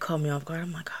watching, and it caught me off guard.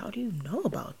 I'm like, how do you know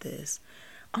about this?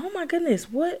 Oh my goodness,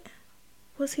 what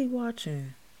was he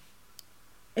watching?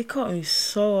 It caught me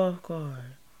so off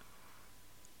guard.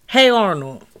 Hey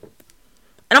Arnold.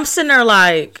 And I'm sitting there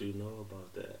like, you know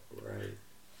about that, right?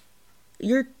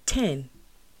 You're 10.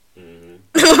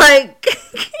 Mm-hmm. Like,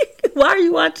 why are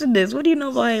you watching this? What do you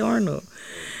know about Hey Arnold?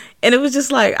 And it was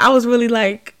just like, I was really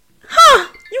like, huh,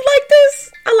 you like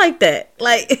this? I like that.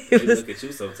 Like, They look at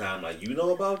you sometimes like, you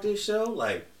know about this show?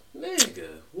 Like, nigga,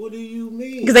 what do you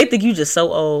mean? Because they think you just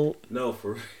so old. No,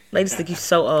 for They just think you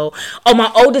so old. Oh, my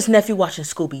oldest nephew watching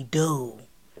Scooby-Doo.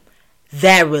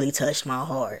 That really touched my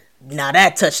heart. Now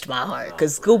that touched my heart.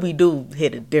 Because Scooby-Doo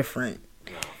hit a different.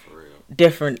 No, for real.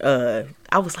 Different,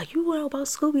 I was like, you know about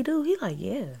Scooby-Doo? He like,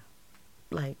 yeah.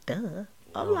 Like, duh.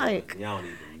 I'm like, y'all don't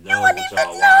even you know. don't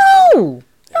even know. You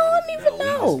don't even We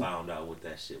know. just found out what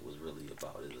that shit was really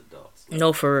about as adults. Like,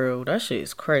 No, for real. That shit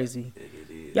is crazy. it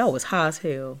is. Y'all was high as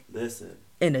hell. Listen.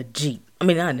 In a Jeep. I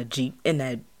mean, not in a Jeep. In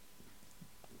that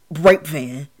rape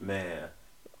van. Man.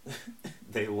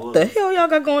 They was. The hell y'all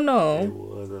got going They on?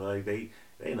 was. Like, they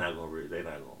not gonna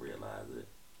realize it.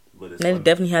 But it's They funny.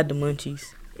 definitely had the munchies.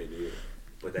 They did.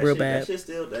 But Real bad.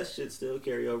 That shit still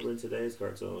carry over in today's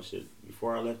cartoon shit.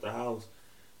 Before I left the house,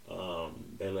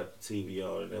 they left the TV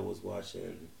on and they was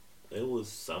watching. It was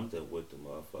something with the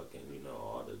motherfucking,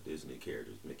 all the Disney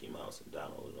characters, Mickey Mouse and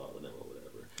Donald and all of them or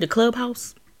whatever. The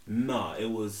Clubhouse? No, it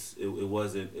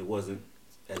wasn't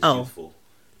as Oh. youthful.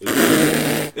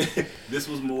 This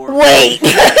was more. Wait.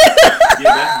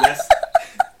 Yeah,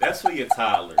 that's for your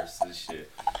toddlers and shit.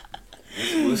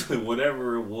 This was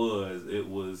whatever it was. It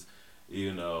was,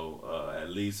 at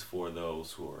least for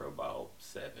those who are about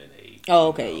 7, 8. Oh,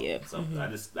 okay, yeah. Something. I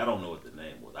don't know what the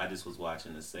name was. I just was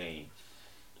watching the same.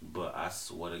 But I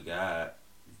swear to God,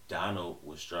 Donald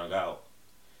was strung out,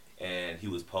 and he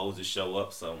was supposed to show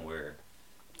up somewhere,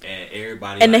 and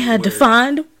everybody. And they had to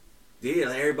find him? Yeah,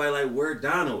 like everybody like, where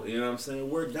Donald? You know what I'm saying?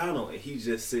 Where Donald? And he's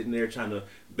just sitting there trying to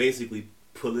basically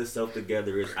pull himself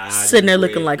together. His eyes Sitting there red,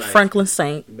 looking like Franklin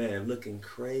Saint. Man, looking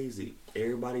crazy.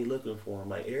 Everybody looking for him.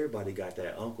 Like, everybody got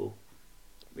that uncle.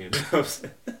 You know what I'm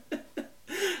saying?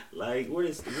 Like, where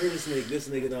this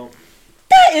nigga don't.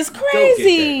 That is Go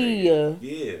crazy. get that nigga.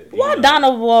 Yeah. Why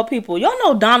Donald of all people? Y'all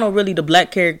know Donald really the black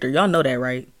character. Y'all know that,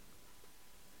 right?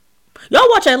 Y'all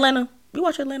watch Atlanta? You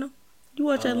watch Atlanta? You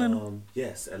watch Atlanta?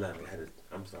 Yes, Atlanta.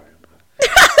 I'm sorry.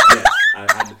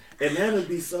 Yes, Atlanta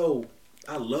be so.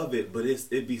 I love it, but it's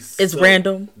It's so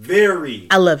random. Very.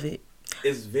 I love it.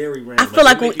 It's very random. I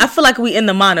feel like we in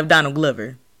the mind of Donald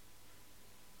Glover.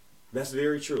 That's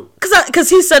very true. Cause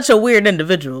he's such a weird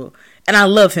individual, and I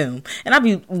love him. And I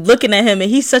be looking at him, and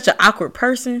he's such an awkward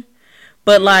person.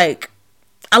 But like,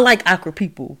 I like awkward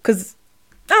people, cause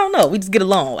I don't know, we just get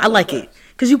along. I like it,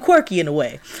 cause you quirky in a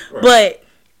way. Right.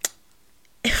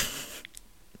 But like,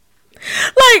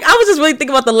 I was just really thinking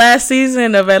about the last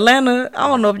season of Atlanta. I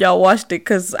don't know if y'all watched it,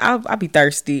 cause I be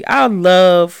thirsty. I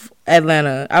love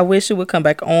Atlanta. I wish it would come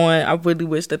back on. I really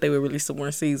wish that they would release some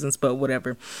more seasons, but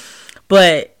whatever.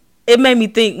 But it made me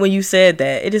think when you said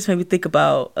that. It just made me think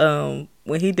about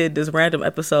when he did this random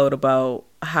episode about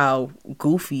how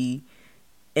Goofy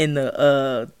in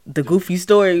the Goofy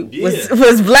story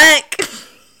was black.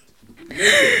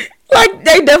 Like,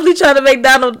 they definitely trying to make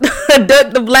Donald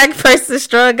the black person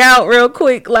strung out real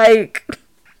quick. Like,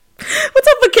 what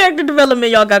type of character development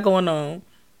y'all got going on?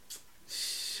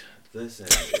 Listen,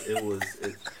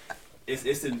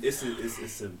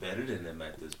 it's embedded in them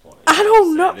at this point. I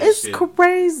don't know. It's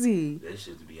crazy. That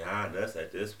shit's beyond us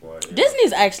at this point. Disney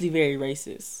is actually very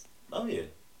racist. Oh yeah.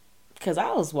 Cause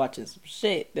I was watching some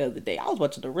shit the other day. I was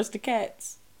watching the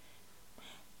Aristocats.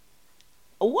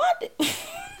 What?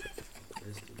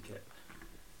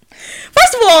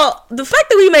 First of all, the fact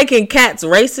that we making cats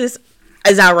racist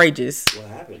is outrageous. What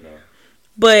happened though?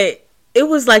 But it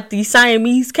was like these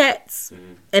Siamese cats,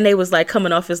 and they was like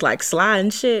coming off as like sly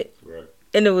and shit. Right.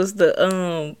 And it was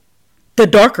the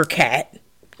darker cat,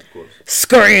 of course,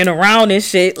 scurrying around and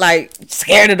shit, like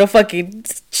scared of the fucking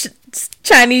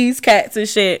Chinese cats and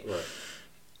shit. Right.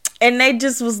 And they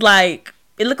just was like,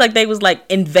 it looked like they was like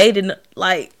invading,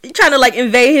 like trying to like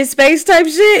invade his space type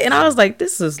shit. And I was like,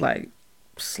 this is like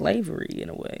slavery in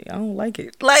a way. I don't like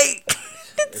it. Like,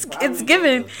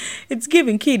 it's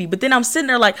giving kitty. But then I'm sitting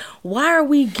there like, why are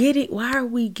we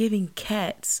giving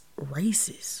cats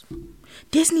races?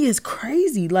 Disney is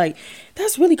crazy. Like,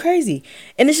 that's really crazy.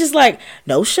 And it's just like,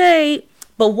 no shade,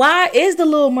 but why is the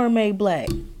Little Mermaid black?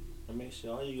 I mean, shit,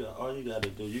 all you gotta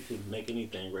do, you can make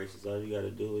anything racist. All you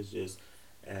gotta do is just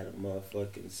add a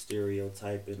motherfucking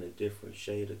stereotype and a different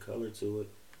shade of color to it.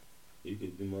 You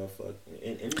could be motherfucking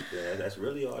in anything. That's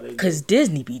really all they do. Cause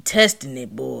Disney be testing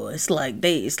it, boy. It's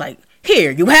like,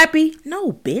 here, you happy?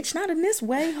 No, bitch, not in this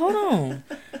way. Hold on.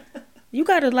 You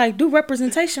gotta like do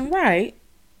representation right.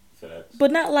 Facts. But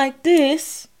not like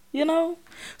this, you know?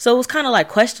 So it was kind of like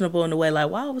questionable in a way, like,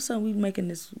 why all of a sudden we making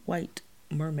this white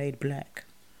mermaid black?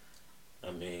 I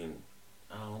mean,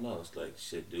 I don't know. It's like,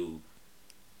 shit, dude.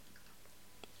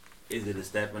 Is it a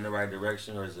step in the right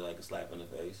direction or is it like a slap in the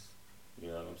face? You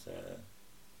know what I'm saying?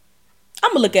 I'm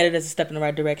going to look at it as a step in the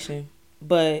right direction.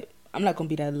 But I'm not going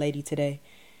to be that lady today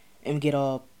and get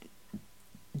all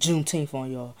Juneteenth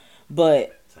on y'all.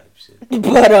 But type shit.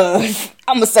 But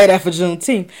I'm gonna say that for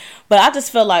Juneteenth. But I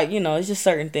just feel like, you know, it's just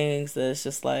certain things that it's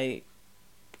just like,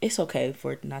 it's okay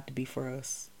for it not to be for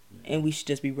us, and we should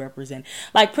just be represented.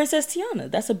 Like Princess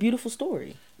Tiana, that's a beautiful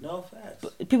story. No facts.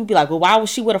 But people be like, well, why was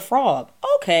she with a frog?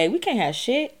 Okay, we can't have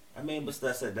shit. I mean, but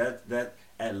that's it. That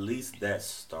at least that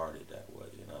started that way.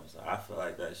 You know what I'm saying? I feel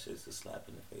like that shit's a slap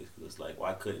in the face because it's like,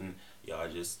 why couldn't y'all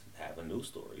just have a new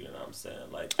story? You know what I'm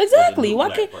saying? Like exactly. Why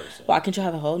can't you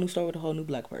have a whole new story with a whole new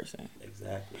black person?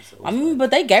 Exactly. So I mean, but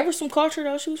they gave her some culture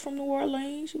though. She was from New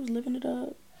Orleans. She was living it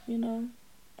up. You know,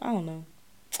 I don't know.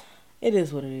 It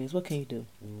is what it is. What can you do?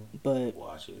 But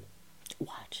watch it.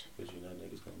 Because you know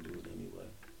niggas gonna do it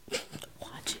anyway.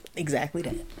 Watch it. Exactly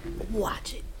that.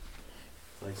 Watch it.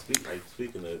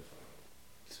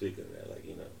 Speaking of that, like,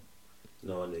 you know,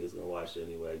 knowing niggas gonna watch it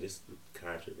anyway, just the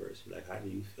controversy. Like, how do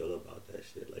you feel about that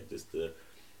shit? Like, just the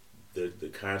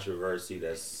controversy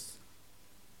that's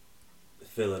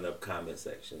filling up comment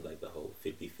sections, like the whole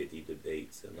 50-50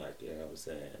 debates, and like, you know what I'm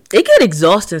saying? It get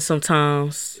exhausting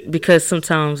sometimes because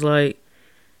sometimes like,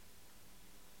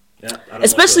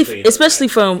 especially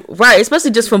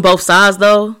just from both sides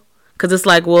though, because it's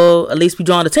like, well, at least we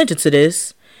drawing attention to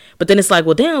this, but then it's like,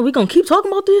 well, damn, we gonna keep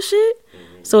talking about this shit.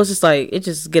 So it's just like, it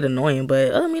just get annoying.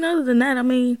 But I mean, other than that, I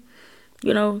mean,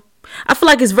 you know, I feel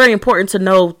like it's very important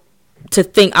to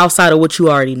think outside of what you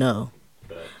already know.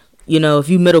 You know, if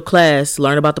you middle class,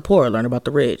 learn about the poor, learn about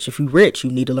the rich. If you rich, you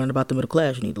need to learn about the middle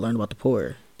class, you need to learn about the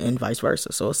poor, and vice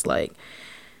versa. So it's like,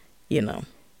 you know,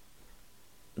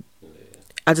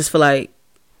 I just feel like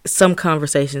some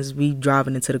conversations we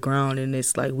driving into the ground, and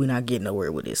it's like we're not getting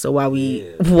nowhere with it. So why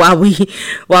we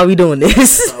doing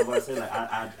this? So I say, like,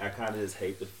 I kind of just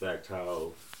hate the fact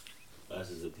how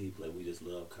us as a people, like, we just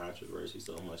love controversy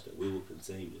so much that we will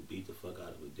continue to beat the fuck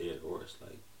out of a dead horse.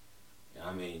 Like,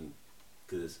 I mean,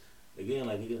 because again,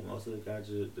 most of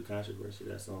the controversy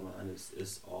that's online,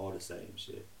 it's all the same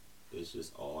shit. It's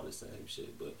just all the same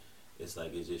shit. But it's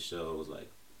like, it just shows,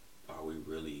 like, are we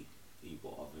really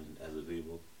evolving as a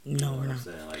people? No, we're not.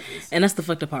 Like, and that's the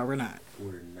fucked up part. We're not.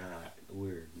 We're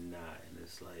not. And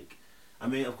it's like, I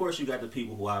mean, of course you got the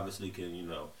people who obviously can, you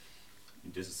know,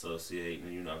 disassociate,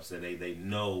 and you know what I'm saying, they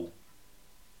know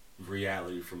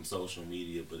reality from social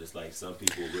media, but it's like some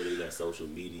people really let social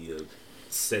media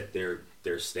set their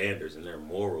standards and their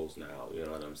morals now. You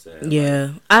know what I'm saying?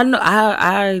 Yeah, like,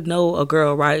 I know a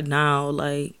girl right now,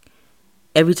 like,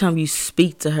 every time you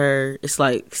speak to her, it's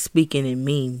like speaking in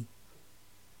meme.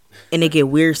 And it get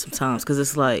weird sometimes because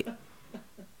it's like,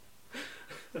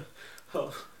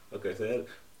 oh, okay, so that,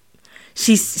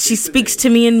 she speaks to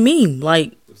me in meme,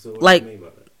 like, so what like do you mean by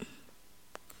that?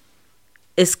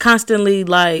 It's constantly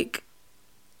like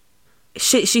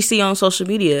shit she see on social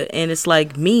media, and it's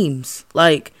like memes,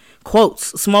 like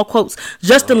quotes, small quotes,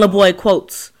 Justin LeBoy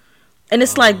quotes, and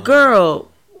it's like, girl,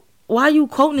 why are you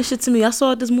quoting this shit to me? I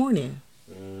saw it this morning.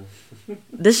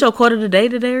 This your quote of the day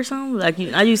today or something? Like,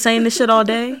 are you saying this shit all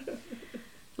day?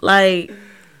 Like,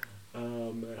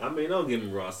 man. I mean, don't get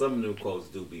me wrong. Some of them quotes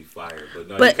do be fire, but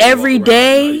no, but every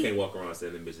day, you can't walk around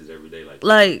saying them bitches every day.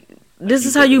 Like this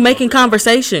is how you making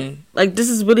conversation. Like, this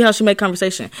is really how she make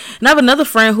conversation. And I have another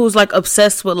friend who's like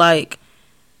obsessed with like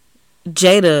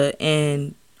Jada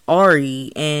and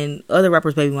Ari and other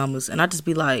rappers' baby mamas, and I just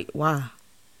be like, why?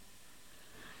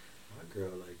 My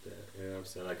girl like that. You know what I'm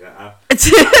saying? Like,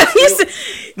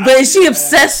 but is she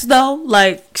obsessed though?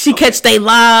 Like, she catch they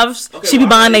lives. Okay, she be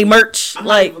buying they merch. I'm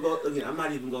like,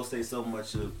 not even gonna say so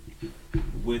much of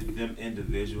with them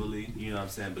individually. You know what I'm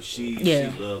saying? But she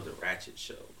loved the ratchet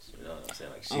shows. You know know what I'm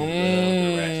saying? Like, she loved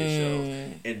the ratchet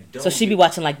shows. And so she be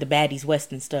watching like the Baddies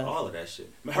West and stuff. all of that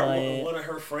shit. One of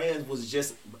her friends was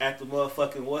just at the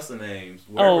motherfucking what's her names?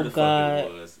 Wherever the fuck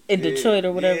it was. In Detroit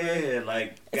or whatever. Yeah,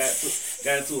 like got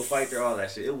into a fight there, all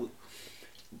that shit. It was,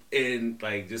 and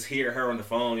like just hear her on the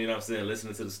phone, you know what I'm saying,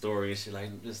 listening to the story and shit,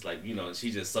 like just like, you know, she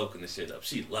just soaking the shit up.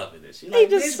 She loving it. She like,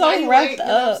 just so wrapped up. You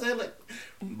know what I'm saying? Like,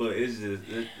 but it's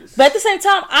just. But at the same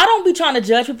time, I don't be trying to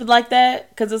judge people like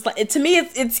that because it's like to me,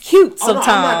 it's cute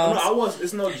sometimes.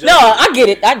 It's no judgment. No, I get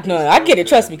it. I get it.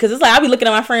 Trust me, because it's like I be looking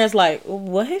at my friends like,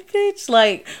 what, bitch?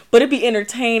 Like, but it be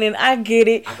entertaining. I get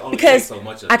it I can only take so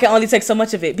much of it. I can only take so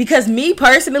much of it because me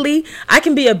personally, I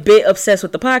can be a bit obsessed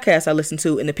with the podcast I listen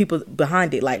to and the people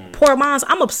behind it. Like Poor Moms,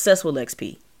 I'm obsessed with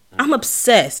XP. I'm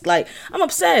obsessed. Like, I'm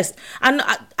obsessed. I know.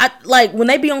 I like when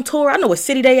they be on tour. I know what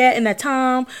city they at in that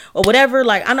time or whatever.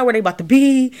 Like, I know where they about to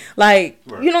be. Like,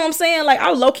 right. You know what I'm saying? Like, I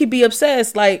would low key be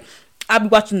obsessed. Like, I be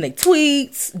watching their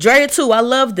tweets. Drea too. I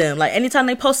love them. Like, anytime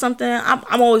they post something,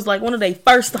 I'm always like one of their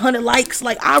first 100 likes.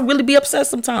 Like, I really be obsessed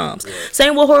sometimes. Yeah.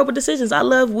 Same with Horrible Decisions. I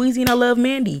love Weezy and I love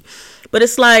Mandy. But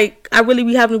it's like I really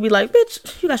be having to be like,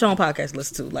 bitch, you got your own podcast to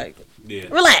listen to. Like,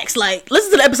 relax. Like,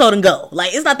 listen to the episode and go.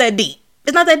 Like, it's not that deep.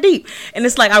 It's not that deep. And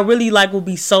it's like I really like will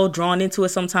be so drawn into it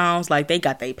sometimes. Like they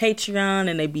got their Patreon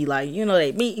and they be like, you know,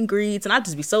 they meet and greets and I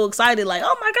just be so excited like,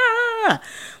 oh my God.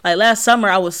 Like last summer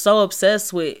I was so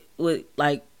obsessed with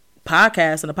like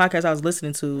podcasts and the podcast I was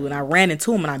listening to and I ran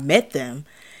into them and I met them.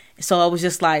 So I was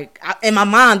just like, in my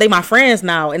mind, they my friends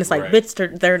now. And it's like, right.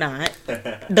 Bitch, they're not.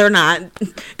 They're not.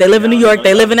 They live in New York.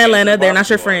 They live in Atlanta. They're not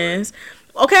your friends.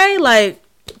 Okay, like.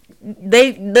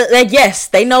 Yes,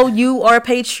 they know you are a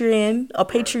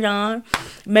Patreon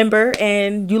member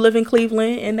and you live in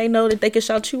Cleveland and they know that they can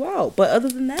shout you out. But other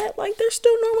than that, like they're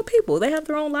still normal people. They have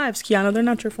their own lives, Kiana. They're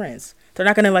not your friends. They're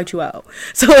not gonna invite you out.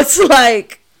 So it's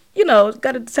like, you know,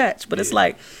 gotta detach. But it's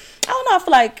like, I don't know, I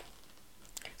feel like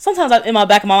sometimes in my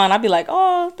back of my mind I'd be like,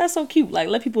 oh, that's so cute. Like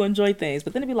let people enjoy things.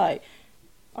 But then it'd be like,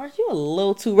 aren't you a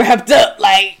little too wrapped up?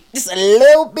 Like just a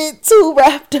little bit too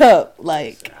wrapped up.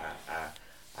 Like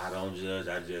I don't judge.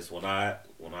 I just when I've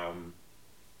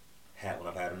had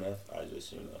enough, I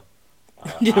just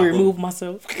just remove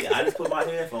myself. Yeah, I just put my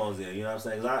headphones in. You know what I'm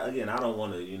saying? 'Cause I don't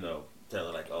want to tell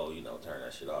her like, oh, turn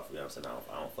that shit off. You know what I'm saying?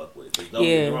 I don't fuck with it. 'Cause don't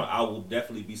get me wrong, I will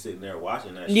definitely be sitting there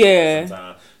watching that shit.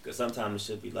 Yeah. Because sometimes it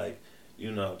should be like,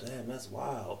 damn, that's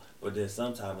wild. But then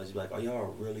sometimes it's like, are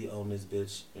y'all really on this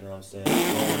bitch? You know what I'm saying?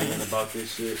 Going in about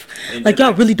this shit. And like,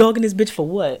 y'all really dogging this bitch for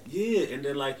what? Yeah, and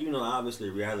then like, obviously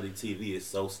reality TV is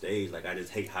so staged. Like, I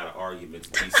just hate how the arguments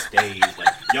be staged. Like,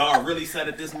 y'all really sat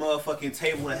at this motherfucking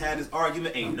table and had this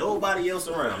argument. Ain't nobody else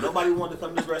around. Nobody wanted to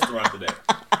come to this restaurant today.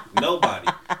 Nobody.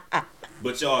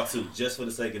 But y'all too, just for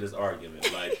the sake of this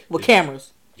argument. Like, with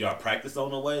cameras. Y'all practice on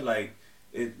the way. Like,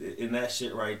 in that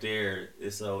shit right there,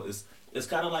 it's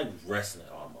kind of like wrestling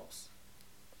almost.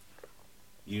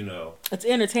 It's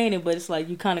entertaining, but it's like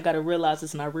you kind of got to realize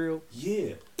it's not real.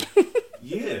 Yeah.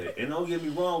 Yeah. And don't get me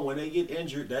wrong, when they get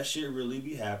injured, that shit really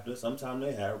be happening. Sometimes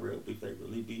they have real beef, they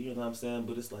really be, you know what I'm saying?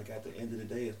 But it's like at the end of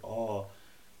the day, it's all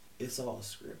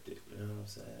scripted, you know what I'm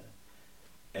saying?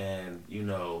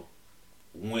 And,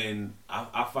 when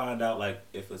I find out, like,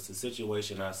 if it's a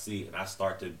situation I see and I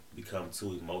start to become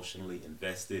too emotionally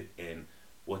invested in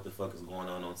what the fuck is going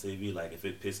on TV, like, if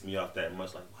it pissed me off that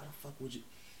much, like, why the fuck would you?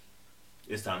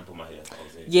 It's time to put my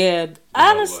headphones in. Yeah,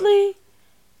 honestly,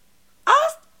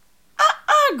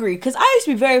 I agree. Because I used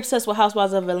to be very obsessed with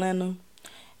Housewives of Atlanta.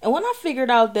 And when I figured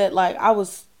out that, like, I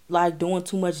was, like, doing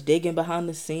too much digging behind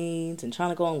the scenes and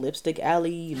trying to go on Lipstick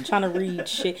Alley and trying to read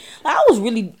shit. Like, I was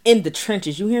really in the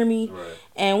trenches, you hear me? Right.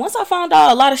 And once I found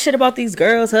out a lot of shit about these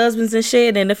girls' husbands and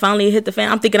shit, and it finally hit the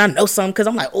fan, I'm thinking I know something because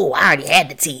I'm like, oh, I already had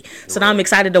the tea. So now I'm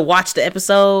excited to watch the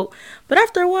episode. But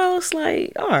after a while, it's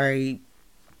like, all right.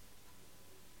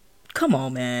 Come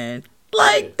on, man.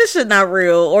 Like, this shit not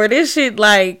real. Or this shit,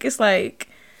 like, it's like,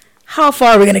 how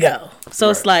far are we gonna go? So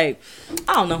it's like,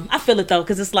 I don't know. I feel it though,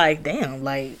 because it's like, damn,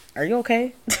 like, are you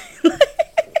okay? Like,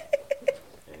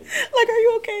 are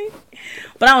you okay?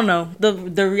 But I don't know.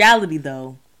 The reality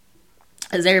though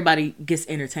is everybody gets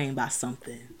entertained by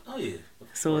something. Oh yeah.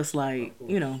 So it's like,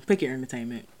 pick your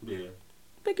entertainment. Yeah.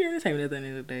 Pick your entertainment at the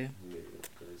end of the day. Yeah,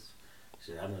 because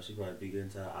shit, I know she probably be getting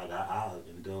tired. I'll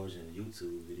indulge in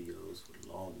YouTube videos for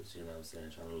the longest. You know what I'm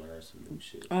saying? Trying to learn some new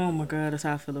shit. Oh my God, that's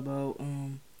how I feel about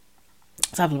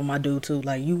that's how I feel about my dude too.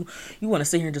 Like you want to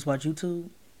sit here and just watch YouTube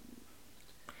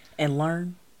and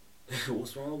learn.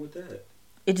 What's wrong with that?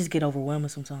 It just get overwhelming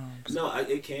sometimes. No,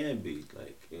 it can be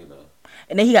like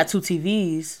And then he got 2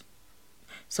 TVs,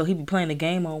 so he be playing the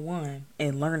game on one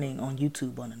and learning on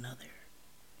YouTube on another.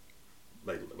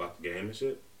 Like about the game and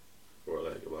shit, or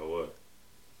like about what?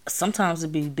 Sometimes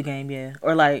it'd be the game, yeah,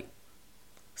 or like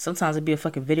sometimes it'd be a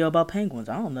fucking video about penguins.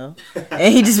 I don't know,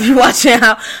 and he just be watching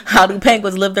how the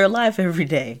penguins live their life every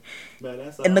day. Man,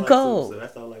 that's in the like cold.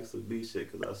 That's all like some B shit.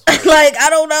 Cause I swear, like I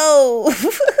don't know.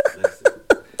 listen,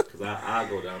 cause I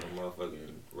go down a motherfucking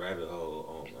rabbit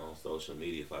hole on social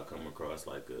media if I come across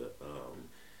like a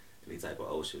any type of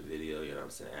ocean video, you know what I'm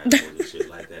saying, animals and shit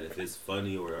like that. If it's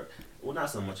funny or, well, not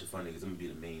so much funny because I'm gonna be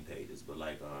the main pages, but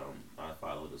like I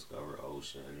follow Discover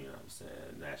Ocean, you know what I'm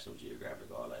saying, National Geographic,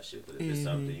 all that shit. But if it's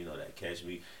something, you know, that catch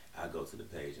me, I go to the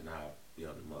page and I'll be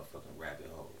on the motherfucking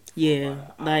rabbit hole. Yeah,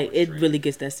 like it really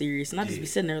gets that serious, and I just be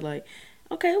sitting there like,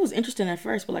 okay, it was interesting at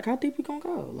first, but like, how deep we gonna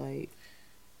go? Like,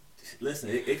 listen,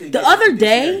 it can the other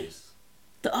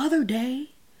day,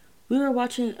 we were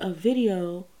watching a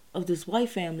video of this white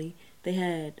family. They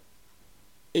had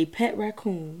a pet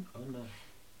raccoon. Oh no.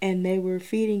 And they were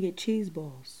feeding it cheese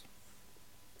balls.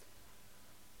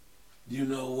 You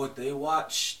know what they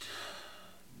watched?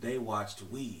 They watched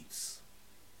Weeds.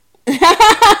 That's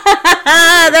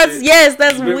Weeds.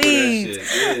 That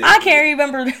yeah. I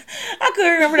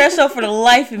couldn't remember that show for the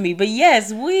life of me. But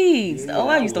yes, Weeds. Yeah,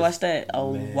 I used to watch that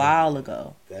while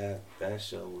ago. That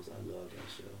show was, I love that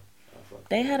show.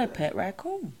 They had a pet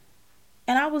raccoon.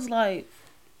 And I was like,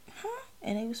 huh?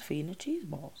 And they was feeding it cheese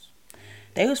balls.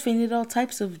 They was feeding it all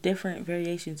types of different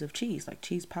variations of cheese, like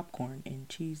cheese popcorn and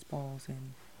cheese balls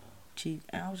and cheese.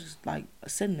 And I was just like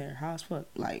sitting there, high as fuck,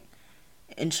 like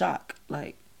in shock,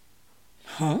 like,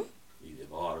 huh? You did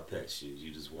all the pet shit.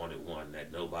 You just wanted one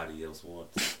that nobody else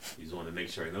wants. You just want to make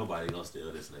sure nobody gonna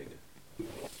steal this nigga.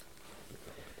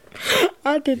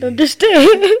 I didn't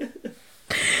understand.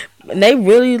 And they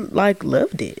really like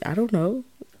loved it. I don't know.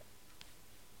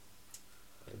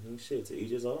 I mean, shit, to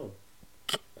each his own.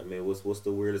 I mean, what's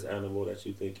the weirdest animal that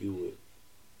you think you would,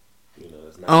 you know,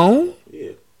 that's not own?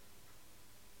 Yeah.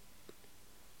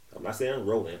 I'm not saying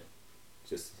rodent,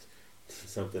 just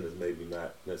something that's maybe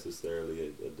not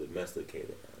necessarily a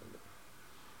domesticated animal.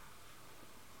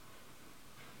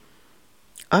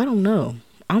 I don't know.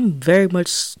 I'm very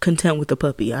much content with the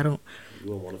puppy. I don't.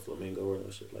 You wouldn't want a flamingo or no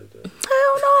shit like that?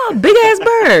 Hell no, big ass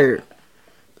bird.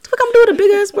 What the fuck I'm doing with a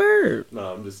big ass bird?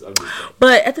 No, I'm just.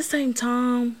 But at the same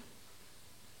time,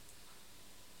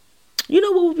 you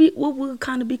know what would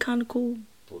kind of be kind of cool?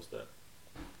 What's that?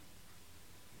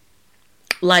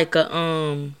 Like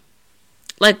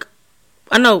like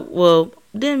I know. Well,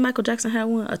 didn't Michael Jackson have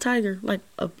one? A tiger, like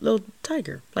a little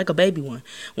tiger, like a baby one.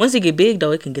 Once it get big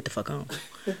though, it can get the fuck on.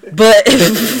 But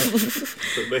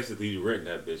so basically, you rent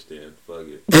that bitch then. Fuck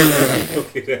it.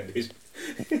 Okay, that bitch.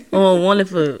 Wanted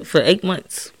for 8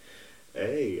 months.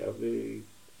 Hey, I mean,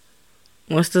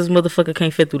 once this motherfucker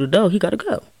can't fit through the door, he gotta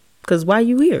go. Cause why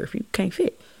you here if you can't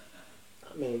fit?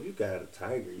 I mean, if you got a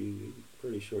tiger, you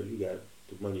pretty sure you got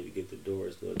the money to get the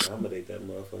doors to accommodate that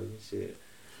motherfucking shit.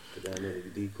 Put that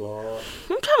nigga declaw.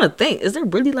 I'm trying to think. Is there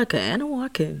really like an animal I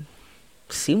can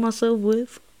see myself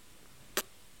with?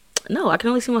 No, I can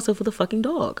only see myself with a fucking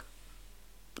dog.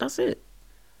 That's it.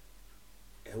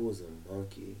 It was a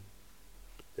monkey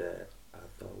that I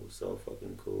thought was so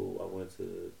fucking cool. I went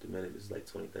to Dominican. This is like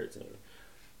 2013.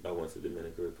 I went to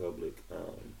Dominican Republic,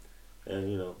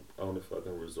 and you know, on the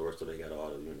fucking resort, so they got all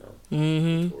the, you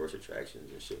know, tourist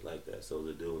attractions and shit like that. So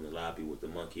the dude in the lobby with the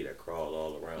monkey that crawled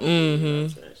all around, you know what I'm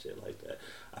saying, shit like that.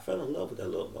 I fell in love with that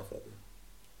little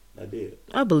motherfucker. I did.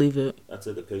 I believe it. I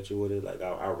took a picture with it. Like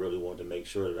I really wanted to make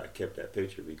sure that I kept that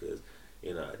picture because,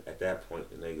 you know, at that point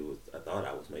the nigga was. I thought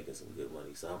I was making some good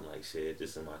money, so I'm like, shit,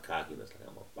 just in my cockiness, like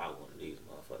I'm gonna buy one of these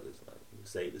motherfuckers. Like,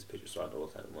 save this picture so I know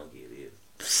what kind of monkey it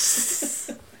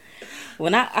is.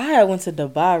 When I had went to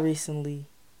Dubai recently,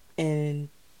 and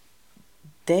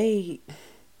they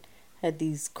had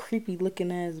these creepy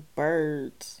looking ass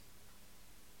birds,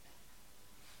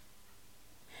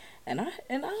 and I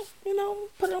you know,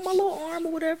 put it on my little arm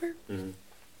or whatever, and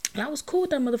I was cool with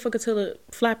that motherfucker till it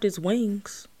flapped its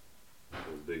wings. It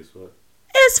was big as fuck.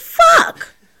 As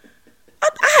fuck.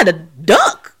 I had a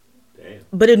duck. Damn.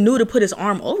 But it knew to put its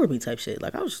arm over me type shit.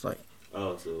 Like I was just like.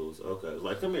 Oh, so it was okay. It was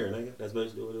like, come here, nigga. That's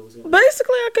basically what it was.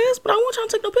 Basically, I guess, but I won't try to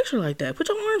take no picture like that. Put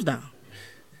your arms down.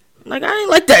 Like, I ain't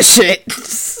like that shit.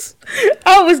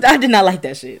 I did not like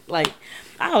that shit. Like,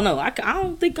 I don't know. I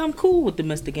don't think I'm cool with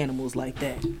domestic animals like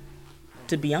that.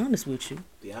 To be honest with you.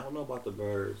 Yeah, I don't know about the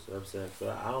birds. You know what I'm saying?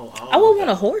 So I would want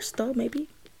a horse, though, maybe.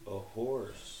 A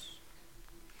horse?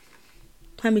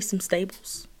 Have me some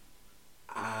stables.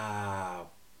 I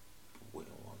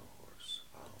wouldn't want a horse.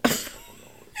 I don't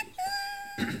know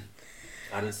horses.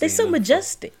 I didn't see They're so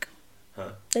majestic.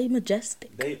 Huh? They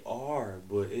majestic. They are,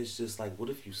 but it's just like, what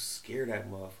if you scare that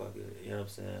motherfucker? You know what I'm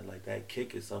saying? Like, that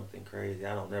kick is something crazy.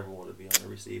 I don't never want to be on the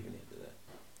receiving end of that.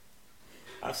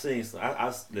 I've seen some,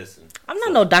 listen. I'm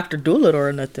not no Dr. Doolittle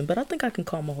or nothing, but I think I can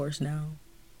calm a horse down.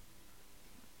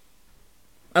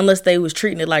 Unless they was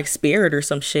treating it like spirit or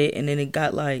some shit, and then it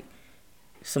got like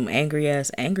some angry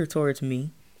ass anger towards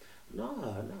me.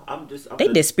 No, they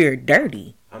did spirit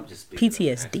dirty. I'm just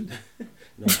PTSD.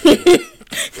 No,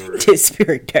 did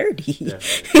spirit dirty.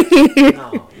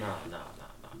 No.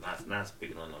 Not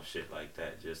speaking on no shit like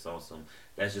that. Just on some.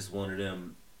 That's just one of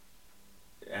them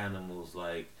animals.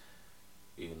 Like,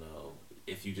 you know,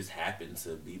 if you just happen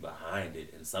to be behind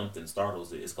it and something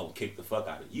startles it, it's gonna kick the fuck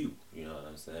out of you. You know what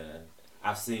I'm saying?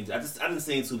 I didn't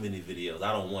seen too many videos.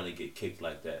 I don't want to get kicked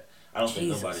like that. I don't think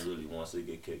nobody really wants to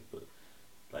get kicked, but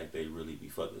like they really be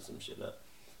fucking some shit up.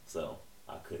 So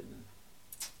I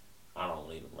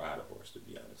don't even ride a horse, to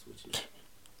be honest with you.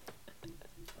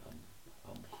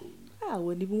 I'm cool. I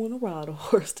wouldn't even want to ride a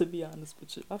horse, to be honest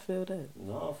with you. I feel that.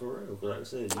 No, for real. Like I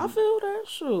said, I feel that.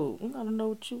 Shoot, you gotta know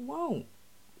what you want.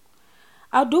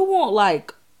 I do want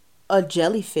like a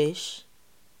jellyfish,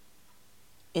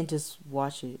 and just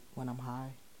watch it when I'm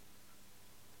high.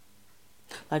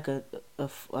 Like a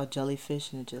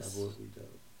jellyfish and it just. That would be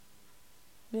dope.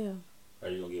 Yeah. Are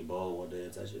you gonna get bold one day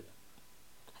and touch it?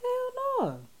 Hell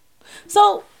no.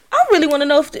 So I really want to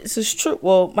know if this is true.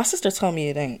 Well, my sister told me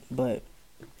it ain't, but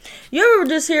you ever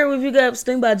just hear if you got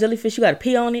stung by a jellyfish, you got to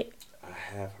pee on it? I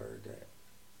have heard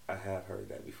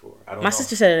that before. I don't My know.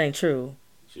 sister said it ain't true.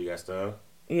 She got stung?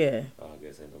 Yeah. Oh, I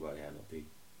guess ain't nobody had no pee.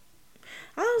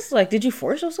 I was like, did you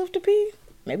force yourself to pee?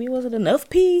 Maybe it wasn't enough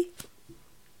pee.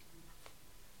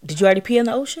 Did you already pee in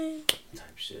the ocean?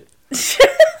 Type shit.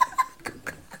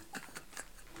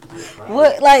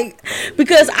 What, like,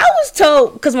 because I was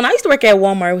told, because when I used to work at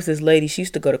Walmart, it was this lady, she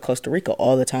used to go to Costa Rica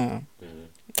all the time. Mm-hmm.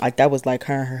 Like, that was like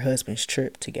her and her husband's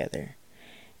trip together.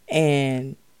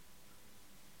 And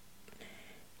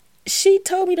she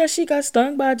told me that she got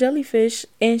stung by a jellyfish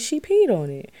and she peed on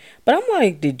it. But I'm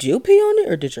like, did you pee on it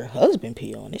or did your husband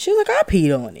pee on it? She was like, I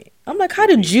peed on it. I'm like, how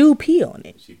did you pee on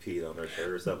it? She peed on her shirt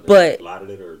or something? But she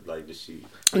blotted it, or like did she?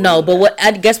 No, but what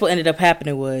I guess what ended up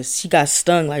happening was she got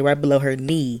stung like right below her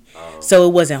knee. So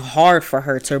it wasn't hard for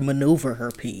her to maneuver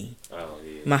her pee. Oh,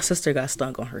 yeah. My sister got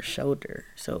stung on her shoulder.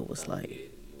 So it was like, yeah.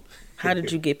 How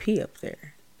did you get pee up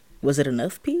there? Was it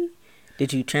enough pee?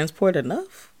 Did you transport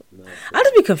enough? No, I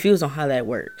just be confused on how that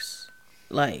works.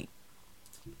 Like,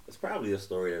 it's probably a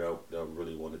story that I don't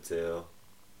really want to tell.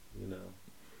 You know,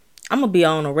 I'm gonna be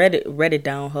on a Reddit rabbit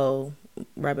hole.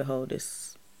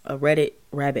 A Reddit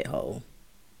rabbit hole.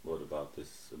 What about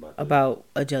this? About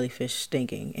a jellyfish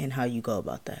stinking and how you go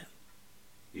about that.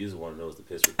 You just want to know if the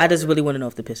piss required. I just really want to know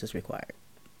if the piss is required.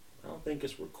 I don't think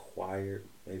it's required.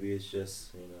 Maybe it's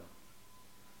just, you know.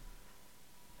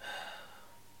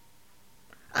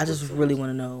 I just really want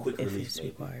to know if it's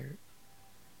required.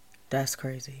 That's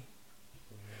crazy.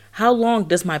 How long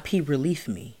does my pee relieve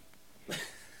me?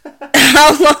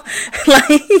 How long?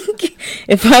 Like,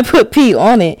 if I put pee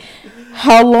on it,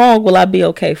 how long will I be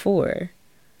okay for?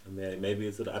 I mean, maybe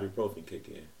it's an ibuprofen kick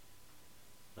in.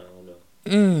 I don't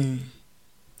know.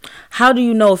 How do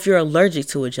you know if you're allergic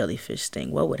to a jellyfish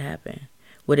sting? What would happen?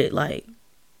 Would it like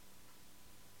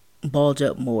bulge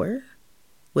up more?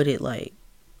 Would it like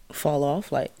fall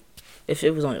off? Like if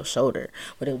it was on your shoulder,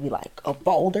 would it be like a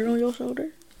boulder on your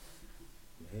shoulder?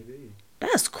 Maybe.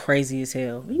 That's crazy as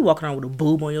hell. You walking around with a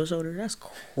boob on your shoulder? That's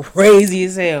crazy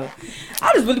as hell.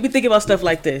 I just really be thinking about stuff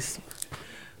like this.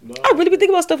 No. I really be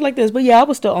thinking about stuff like this. But yeah, I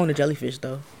would still own a jellyfish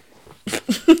though.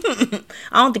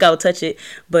 I don't think I would touch it,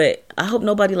 but I hope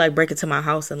nobody like break into my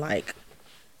house and like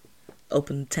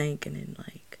open the tank and then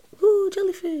like, ooh,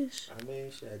 jellyfish. I mean,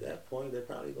 shit, at that point, they're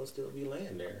probably gonna still be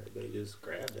laying there. They just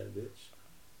grab that bitch.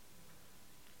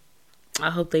 I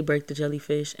hope they break the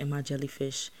jellyfish and my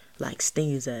jellyfish like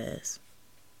sting his ass.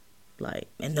 Like,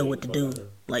 and know what to do.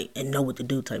 Like, and know what to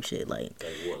do type shit. Like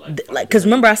what, like, cause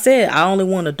remember I said I only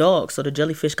want a dog, so the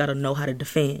jellyfish gotta know how to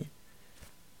defend.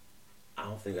 I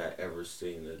don't think I ever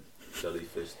seen a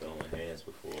jellyfish throwing hands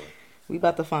before. We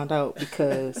about to find out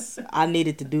because I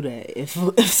needed to do that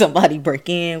if somebody break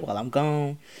in while I'm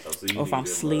gone, so or if I'm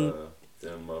asleep.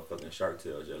 Them motherfucking shark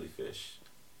tail jellyfish.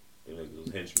 You know,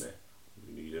 those henchmen.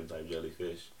 You need them type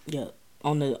jellyfish. Yeah,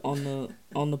 on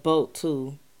the boat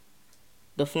too.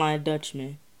 The Flying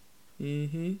Dutchman.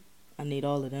 I need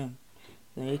all of them.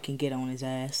 They can get on his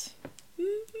ass.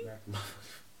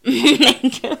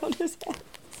 Get on his ass.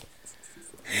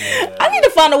 Yeah. I need to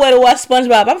find a way to watch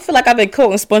SpongeBob. I feel like I've been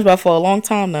quoting SpongeBob for a long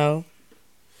time now.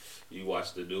 You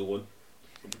watched the new one?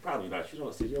 Probably not. You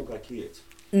don't got kids.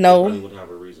 No. Probably wouldn't have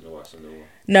a reason to watch the new one.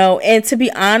 No, and to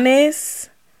be honest,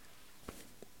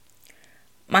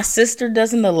 my sister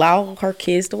doesn't allow her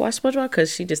kids to watch SpongeBob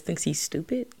because she just thinks he's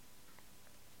stupid.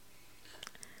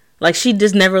 Like, she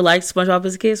just never liked SpongeBob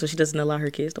as a kid, so she doesn't allow her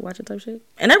kids to watch it type shit.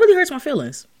 And that really hurts my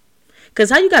feelings.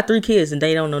 Because how you got 3 kids and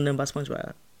they don't know nothing about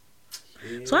SpongeBob?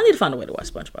 Yeah. So I need to find a way to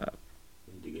watch SpongeBob.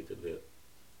 Need to get the bit.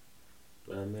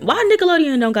 Why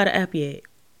Nickelodeon don't got an app yet?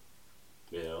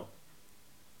 Yeah.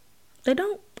 They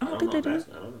don't? I don't think they do. I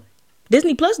don't know.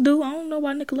 Disney Plus do. I don't know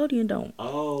why Nickelodeon don't.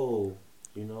 Oh,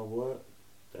 you know what?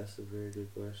 That's a very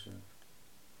good question.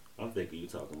 I'm thinking you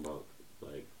talking about,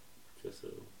 like, just a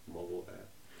mobile app.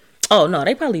 Oh, no,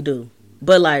 they probably do.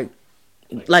 But, like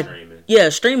streaming. Yeah,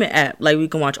 streaming app. Like, we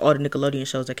can watch all the Nickelodeon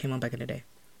shows that came on back in the day.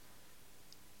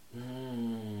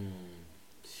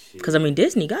 Because, I mean,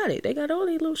 Disney got it. They got all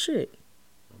these little shit.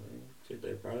 I mean, shit,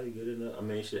 they probably good enough. I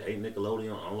mean, shit, ain't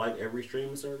Nickelodeon on, like, every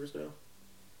streaming service, though?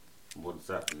 What's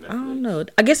that, Netflix? I don't know.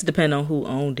 I guess it depends on who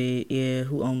owned it. Yeah,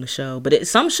 who owned the show. But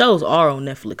some shows are on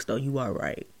Netflix, though. You are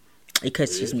right. It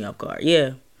catches me off guard.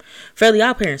 Yeah. Fairly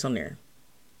Odd Parents on there.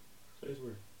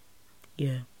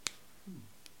 Yeah.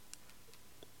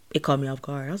 It caught me off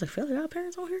guard. I was like, Fairly Odd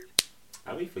Parents on here?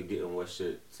 I be forgetting what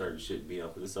certain shit be on,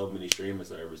 because there's so many streaming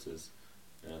services.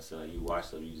 And so you watch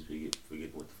them, you just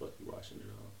forget what the fuck you watching it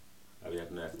on. I be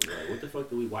having to ask them, like, what the fuck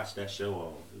did we watch that show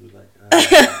on? It was like,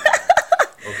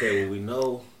 okay,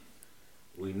 well,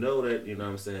 we know that, you know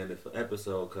what I'm saying, if an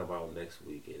episode come out next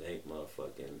week, it ain't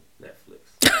motherfucking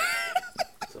Netflix.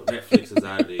 So Netflix is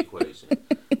out of the equation.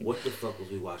 What the fuck was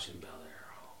we watching Bel Air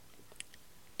on?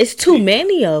 It's too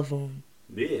many of them.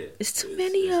 Yeah. It's too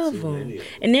many of them.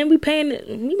 And then we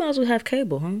might as well have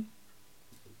cable, huh?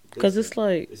 Because it's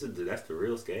like... that's the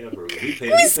real scam, bro.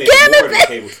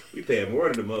 We paying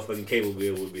more than the motherfucking cable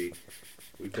bill would be.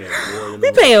 We paying more than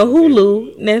we paying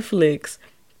Hulu, Netflix,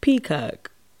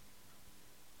 Peacock.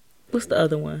 What's the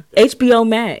other one? HBO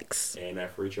Max. And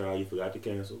that free trial you forgot to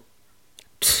cancel.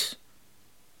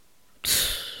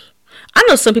 I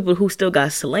know some people who still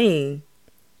got Sling.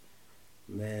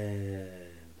 Man,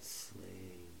 Sling.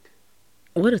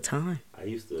 What a time. I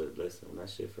used to listen when that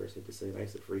shit first hit the scene. I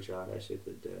used to free trial that shit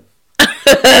to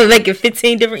death. Making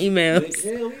 15 different emails.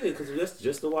 Hell yeah, because that's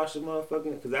just to watch the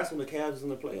motherfucking. Because that's when the Cavs was in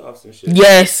the playoffs and shit.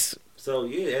 Yes. So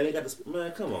yeah, and they got the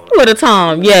man. Come on. What a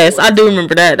time. Yes, I do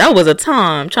remember that. That was a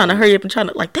time. Trying to hurry up and trying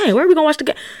to like, dang, where are we gonna watch the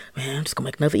game? Man, I'm just gonna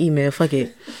make another email. Fuck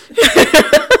it.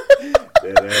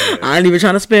 I ain't even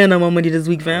trying to spend no more money this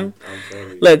week, fam.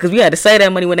 Look, because we had to save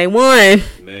that money when they won.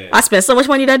 Man. I spent so much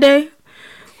money that day.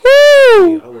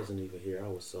 Woo! I wasn't even here. I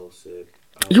was so sick.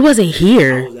 You wasn't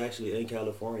here? I was actually in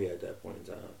California at that point in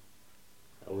time.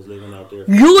 I was living out there.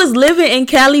 You was living in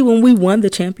Cali when we won the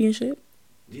championship?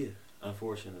 Yeah,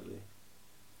 unfortunately.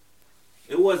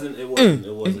 It wasn't, you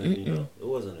know, it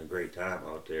wasn't a great time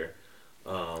out there.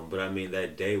 But I mean,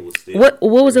 that day was still... What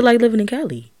was it like living in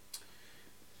Cali?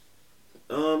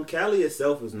 Cali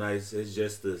itself was nice. It's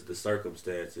just the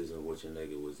circumstances in which a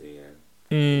nigga was in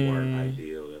weren't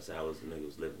ideal. That's how the nigga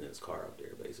was living in his car out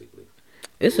there, basically.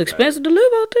 It's expensive to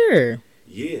live out there.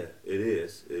 Yeah, it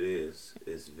is. It is.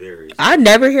 It's very expensive. I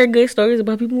never hear good stories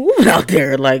about people moving out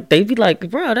there. Like, they be like,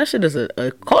 bro, that shit is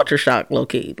a culture shock,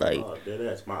 low-key. Like, oh,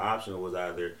 that's my option was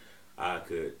either I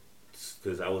could,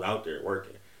 because I was out there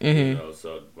working. Mm-hmm. You know,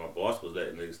 so my boss was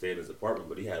letting niggas stay in his apartment,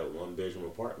 but he had a 1-bedroom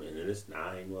apartment, and it's 9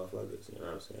 motherfuckers. You know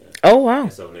what I'm saying? Oh wow!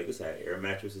 And so niggas had air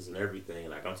mattresses and everything.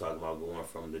 Like I'm talking about going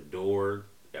from the door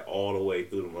all the way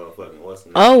through the motherfucking what's the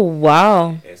name? Oh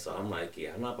wow! And so I'm like,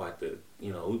 yeah, I'm not about to.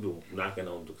 You know, we've been knocking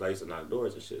on the place to knock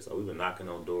doors and shit. So we've been knocking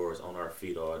on doors on our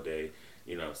feet all day.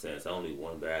 You know what I'm saying? It's only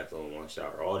 1 bathroom, 1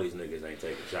 shower. All these niggas ain't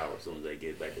taking showers as soon as they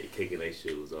get back. They kicking their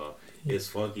shoes off. It's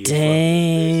funky.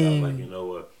 Dang. So I'm like, you know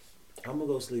what? I'm gonna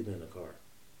go sleep in the car.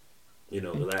 You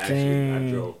know, because I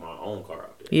drove my own car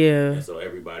out there. Yeah. And so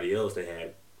everybody else, they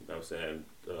had, you know what I'm saying,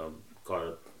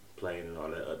 car, plane, and all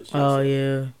that other shit. Oh, so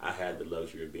yeah. I had the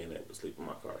luxury of being able to sleep in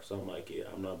my car. So I'm like, yeah,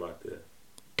 I'm not about to.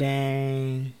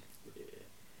 Dang. Yeah.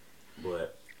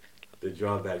 But the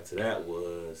drawback to that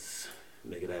was,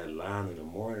 nigga, that line in the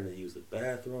morning to use the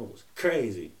bathroom was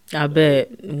crazy. I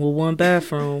bet. With 1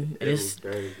 bathroom. It was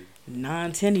crazy.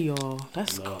 9-10 of y'all.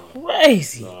 That's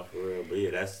crazy. Nah, for real. But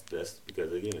yeah, that's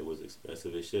because again it was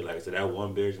expensive as shit. Like I said, that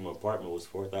 1-bedroom apartment was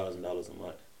 $4,000 a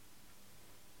month.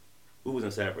 Who was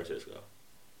in San Francisco?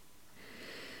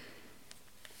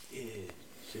 Yeah,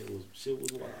 shit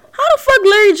was wild. How the fuck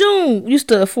Larry June used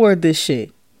to afford this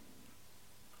shit?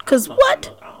 Cause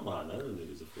what? I don't know how none of the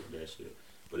niggas afford that shit.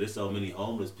 But there's so many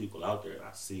homeless people out there, and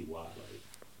I see why.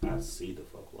 Like I see the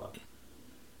fuck why.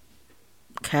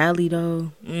 Cali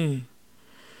though,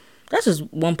 That's just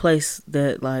one place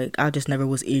that, like, I just never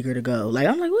was eager to go. Like,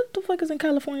 I'm like, what the fuck is in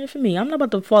California for me? I'm not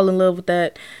about to fall in love with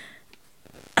that.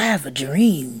 I have a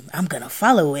dream. I'm going to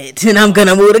follow it. And I'm going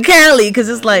to move to Cali. Because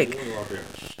it's like... You going to go out there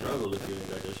and struggle if you ain't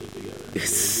got that shit together. You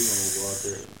going to go out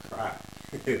there and cry.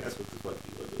 That's what the fuck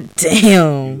you going to do.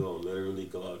 Damn. You going to literally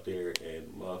go out there and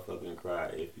motherfucking cry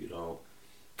if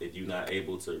you're not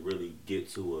able to really get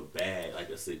to a bag, like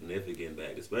a significant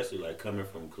bag, especially like coming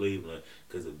from Cleveland,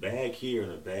 because a bag here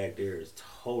and a bag there is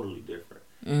totally different.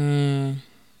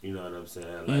 You know what I'm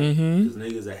saying? Like, because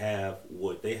niggas that have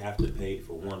what they have to pay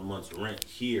for 1 month's rent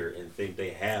here and think they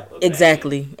have a bag.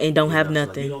 Exactly. And don't have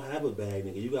nothing. Like, you don't have a bag,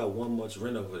 nigga. You got 1 month's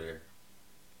rent over there.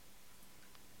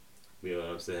 You know what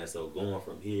I'm saying? So going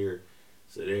from here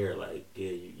to there, like, yeah,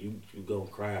 you gonna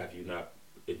cry if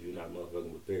you're not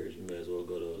motherfucking prepared. You may as well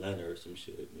go to Atlanta or some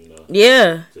shit, you know?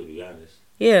 Yeah. To be honest.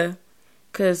 Yeah.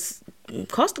 Because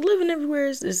cost of living everywhere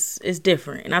is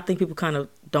different. And I think people kind of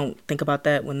don't think about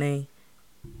that when they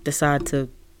decide to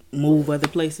move other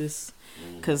places.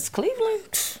 Because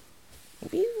Cleveland,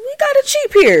 we got it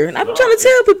cheap here. And I've been trying to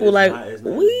tell people, like,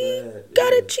 we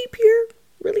got it cheap here.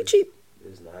 Really cheap.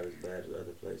 It's not as bad as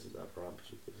other places, I promise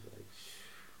you. Cause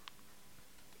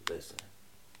like, listen.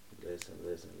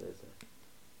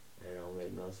 It don't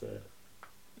make no sense.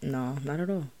 No, not at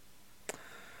all.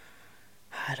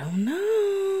 I don't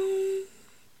know.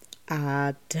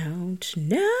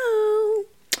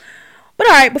 But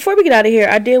all right, before we get out of here,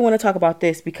 I did want to talk about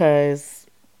this because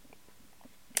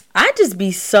I just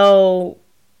be so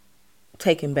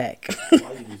taken back. Why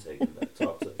you be taken back?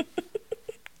 Talk to me.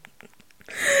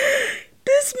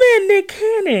 This man, Nick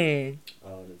Cannon.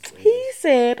 He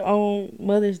said on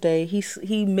Mother's Day,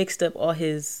 he mixed up all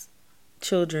his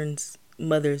children's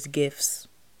mother's gifts.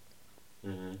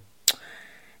 And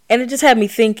it just had me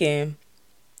thinking,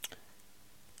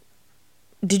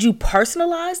 did you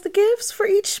personalize the gifts for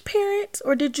each parent?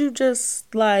 Or did you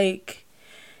just, like,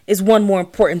 is one more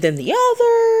important than the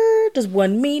other? Does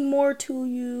one mean more to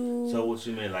you? So what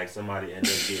you mean, like somebody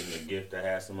ended up getting a gift that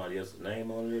has somebody else's name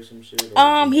on it or some shit?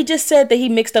 He just said that he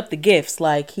mixed up the gifts.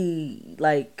 Like,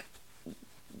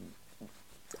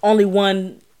 only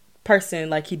one person,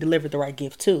 like, he delivered the right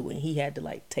gift to, and he had to,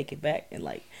 like, take it back and,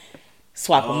 like,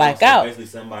 swap them back out. Basically,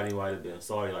 somebody might have been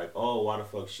sorry, like, oh, why the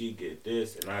fuck she get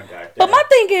this and I got that. But my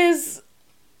thing is,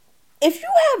 if you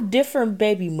have different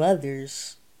baby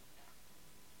mothers,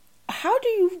 how do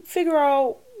you figure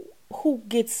out who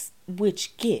gets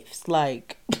which gifts?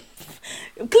 Like,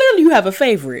 clearly you have a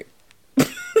favorite.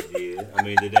 Yeah, I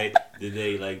mean, did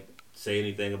they like say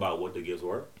anything about what the gifts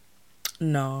were?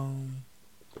 No.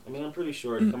 I mean, I'm pretty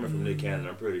sure coming from Nick Cannon,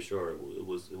 I'm pretty sure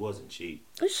it wasn't cheap.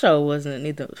 It sure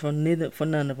wasn't for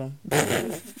none of them.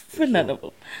 For none of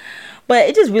them. But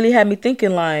it just really had me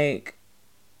thinking, like,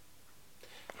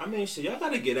 I mean, shit, y'all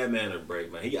gotta get that man a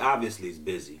break, man. He obviously is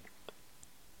busy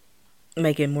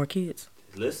making more kids.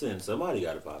 Listen, somebody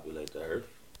gotta populate the earth.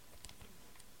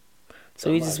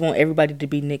 So you just want everybody to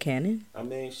be Nick Cannon? I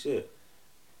mean, shit.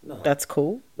 No. That's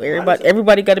cool.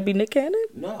 Everybody got to be Nick Cannon?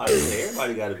 No, I didn't say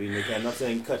everybody got to be Nick Cannon. I'm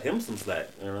saying cut him some slack.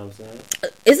 You know what I'm saying?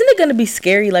 Isn't it going to be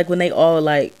scary, like, when they all,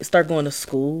 like, start going to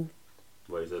school?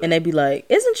 And they be like,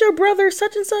 isn't your brother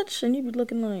such and such? And you be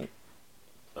looking like...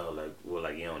 Oh,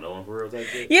 like you don't know him for real type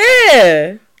shit?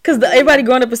 Yeah. Because everybody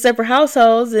growing up in separate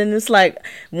households, and it's like,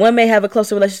 one may have a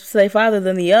closer relationship to their father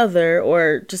than the other,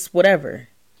 or just whatever.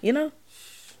 You know?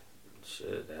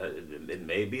 Shit, it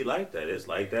may be like that. It's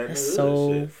like that. That's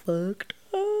so fucked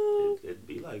up. It'd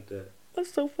be like that.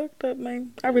 That's so fucked up,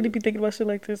 man. I really be thinking about shit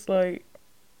like this. Like,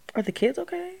 are the kids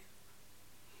okay?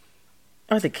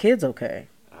 Are the kids okay?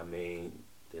 I mean,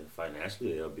 then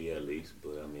financially they'll be at least.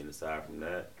 But I mean, aside from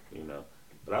that, you know.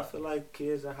 But I feel like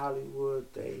kids in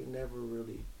Hollywood, they never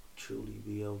really truly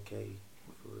be okay.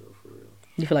 For real.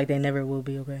 You feel like they never will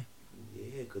be okay?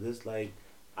 Yeah, because it's like,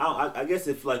 I guess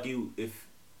if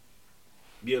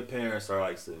your parents are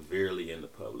like severely in the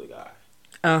public eye.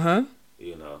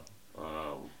 You know,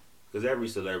 because every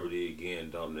celebrity again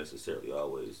don't necessarily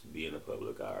always be in the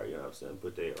public eye. You know what I'm saying?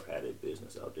 But they had their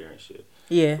business out there and shit.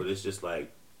 Yeah. But it's just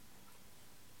like,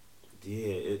 yeah,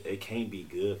 it can't be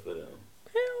good for them.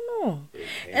 Hell no.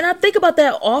 And I think about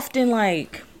that often.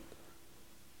 Like,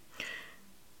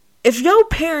 if your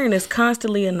parent is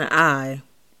constantly in the eye,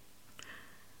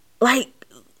 like.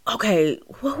 Okay,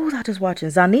 what was I just watching?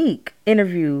 Zanique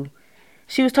interview.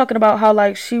 She was talking about how,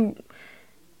 like, she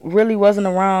really wasn't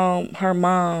around her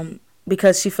mom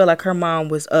because she felt like her mom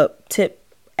was up tip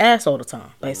ass all the time,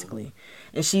 basically.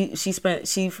 And she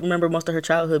remembered most of her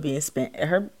childhood being spent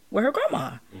with her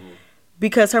grandma.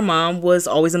 because her mom was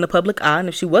always in the public eye, and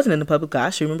if she wasn't in the public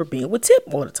eye, she remember being with Tip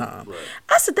all the time. Right.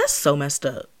 I said, that's so messed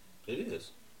up. It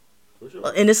is. For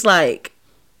sure. And it's like,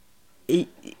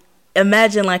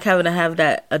 imagine like having to have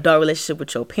that adult relationship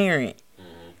with your parent,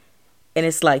 and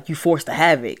it's like you forced to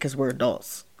have it because we're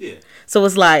adults. Yeah. So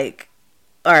it's like,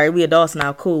 all right, we adults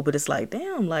now, cool, but it's like,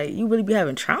 damn, like you really be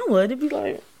having trauma. It'd be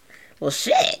like, well,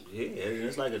 shit. Yeah,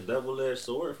 it's like a double-edged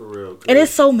sword for real. And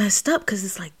it's so messed up because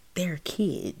it's like they're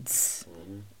kids.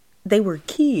 They were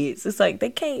kids. It's like they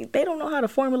don't know how to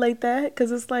formulate that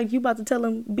because it's like you about to tell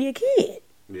them be a kid.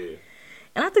 Yeah.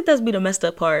 And I think that's be the messed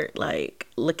up part, like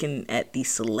looking at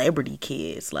these celebrity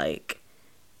kids, like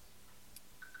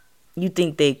you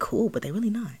think they cool, but they really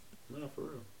not. No, for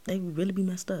real. They really be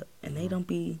messed up, and they don't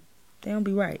be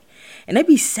right, and they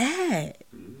be sad.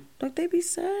 Like they be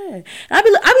sad. And I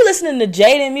be listening to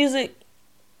Jaden music,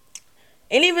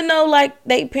 and even though like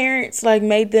they parents like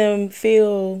made them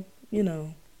feel, you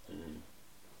know,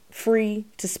 free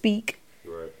to speak,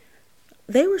 right?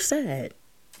 They were sad.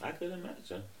 I could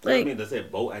imagine. Like, I mean, they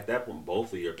said both at that point.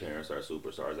 Both of your parents are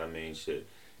superstars. I mean, shit.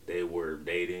 They were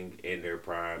dating in their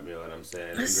prime. You know what I'm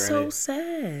saying? That's so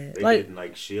sad. They didn't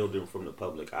like shield them from the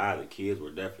public eye. The kids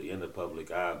were definitely in the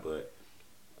public eye, but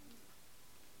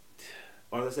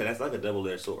like I said, that's like a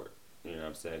double-edged sword. You know what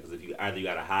I'm saying? Because if you either you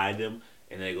gotta hide them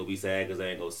and they gonna be sad because they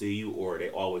ain't gonna see you, or they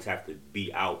always have to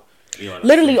be out. You know what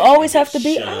literally I'm saying? always have to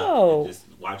be out. Just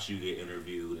watch you get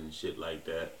interviewed and shit like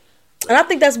that. And I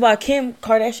think that's why Kim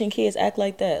Kardashian kids act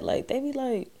like that. Like they be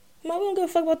like, "Mom, we don't give a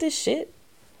fuck about this shit."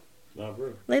 Not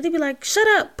real. Like they be like, "Shut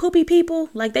up, poopy people."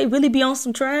 Like they really be on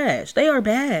some trash. They are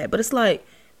bad, but it's like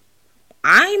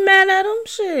I ain't mad at them.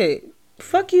 Shit,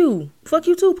 fuck you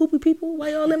too, poopy people. Why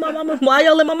y'all in my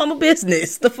mama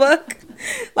business? The fuck?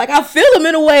 Like I feel them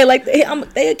in a way. Like they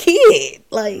a kid.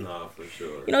 Like no, for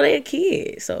sure. You know they a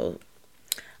kid. So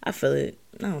I feel it.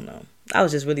 I don't know. I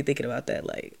was just really thinking about that.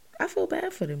 Like I feel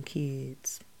bad for them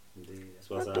kids. Yeah, that's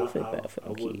what I do feel bad for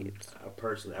them kids. I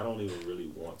personally, I don't even really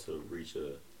want to reach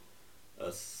the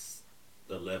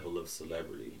level of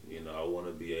celebrity. You know, I want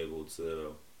to be able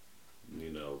to,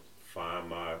 you know, find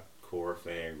my core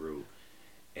fan group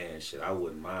and shit. I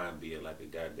wouldn't mind being like a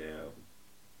goddamn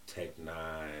Tech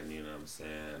Nine, you know what I'm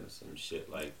saying? Some shit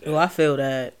like that. Oh, I feel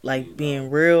that. Like being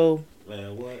real,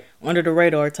 man, what? Under the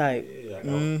radar type. Yeah, like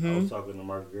I was talking to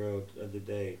my girl the other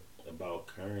day about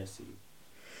Currency.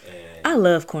 And I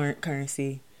love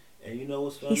Currency. And you know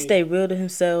what's funny? He stay real to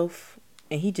himself,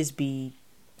 and he just be.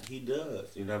 He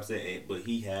does, you know what I'm saying? But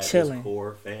he has chilling. His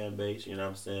core fan base, you know what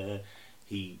I'm saying?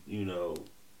 He, you know,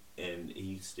 and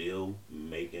he's still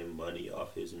making money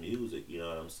off his music, you know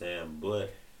what I'm saying?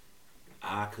 But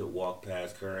I could walk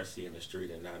past Currency in the street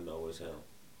and not know it's him.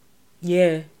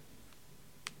 Yeah.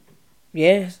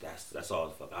 Yeah. That's all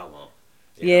the fuck I want.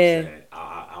 You yeah. know what I'm saying?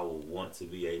 I would want to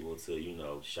be able to, you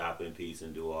know, shop in peace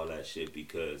and do all that shit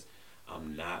because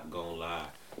I'm not gonna lie.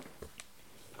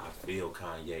 I feel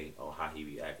Kanye on how he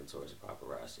be acting towards the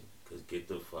paparazzi. Cause get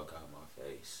the fuck out of my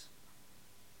face.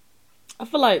 I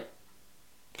feel like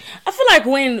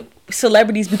when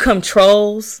celebrities become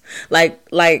trolls, like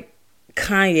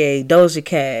Kanye, Doja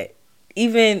Cat,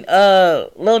 even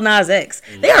Lil Nas X,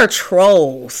 they are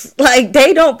trolls. Like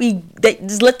they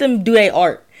just let them do their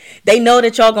art. They know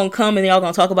that y'all gonna come and y'all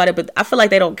gonna talk about it, but I feel like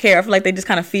they don't care. I feel like they just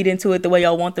kind of feed into it the way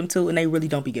y'all want them to, and they really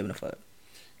don't be giving a fuck.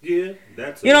 Yeah,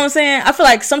 that's you know what I'm saying. I feel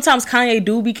like sometimes Kanye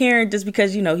do be caring just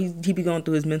because you know he be going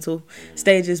through his mental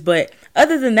stages. But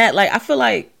other than that, like I feel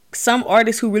like some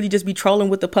artists who really just be trolling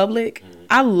with the public,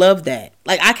 I love that.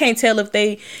 Like I can't tell if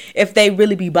they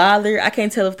really be bothered. I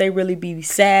can't tell if they really be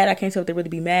sad. I can't tell if they really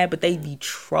be mad. But they be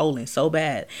trolling so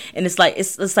bad, and it's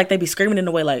like they be screaming in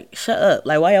a way like, "Shut up!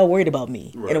 Like why y'all worried about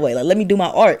me?" Right. In a way, like let me do my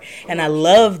art, and I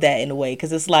love that in a way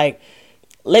because it's like.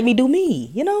 Let me do me,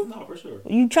 you know? No, for sure.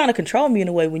 You trying to control me in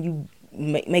a way when you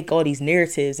make all these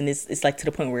narratives, and it's like to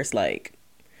the point where it's like,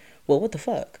 well, what the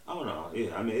fuck? Oh no,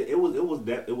 yeah. I mean, it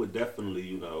would definitely,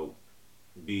 you know,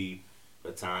 be a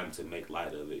time to make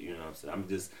light of it. You know what I'm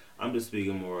saying? I'm just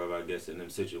speaking more of, I guess, in them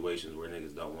situations where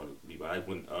niggas don't want to be like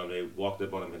when they walked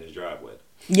up on him in his driveway.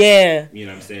 Yeah. You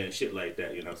know what I'm saying? Shit like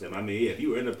that. You know what I'm saying? I mean, yeah, if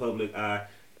you were in the public eye,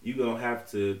 you gonna have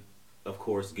to. Of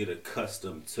course, get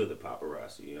accustomed to the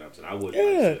paparazzi. You know what I'm saying? I wouldn't.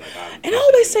 Yeah. And I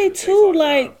always say too,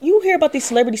 like you hear about these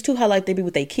celebrities too, how like they be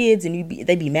with their kids and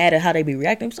they be mad at how they be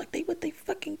reacting. It's like they with their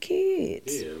fucking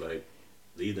kids. Yeah, like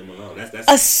leave them alone.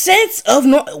 That's a sense of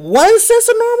one sense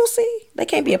of normalcy. They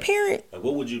can't be a parent. Like,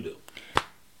 what would you do?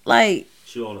 Like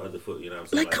shoe on the other foot. You know what I'm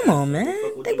saying? Like come on,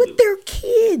 man. They with their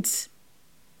kids.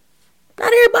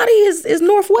 Not everybody is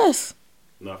Northwest.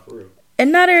 Not for real.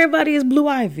 And not everybody is Blue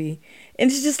Ivy. And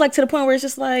it's just like to the point where it's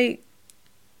just like,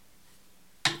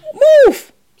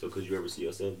 Could you ever see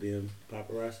yourself being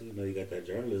paparazzi? You know, you got that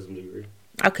journalism degree.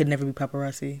 I could never be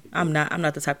paparazzi. I'm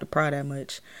not the type to pry that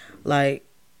much. Like,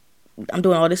 I'm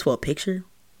doing all this for a picture.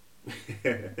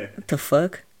 What the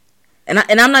fuck? And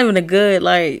I'm not even a good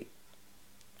like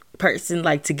person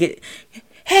like to get.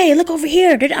 Hey, look over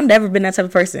here. I've never been that type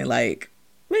of person. Like,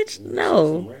 bitch,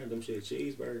 no. Some random shit,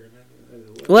 cheeseburger.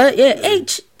 What? Yeah,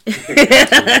 H.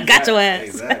 Got your ass.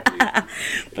 Exactly.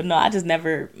 But no, I just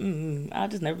never been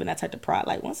that type of pride.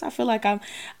 Like once I feel like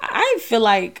I feel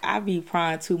like I be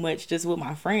prying too much just with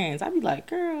my friends. I be like,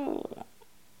 girl,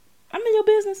 I'm in your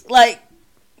business. Like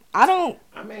I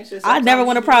never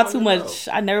want to pry too much.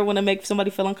 I never want to make somebody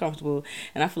feel uncomfortable.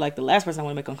 And I feel like the last person I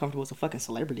want to make uncomfortable is a fucking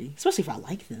celebrity, especially if I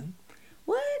like them.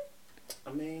 What?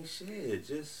 I mean,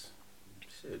 just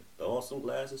throw on some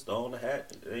glasses, throw on a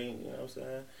hat, you know what I'm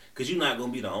saying? Because you're not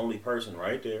going to be the only person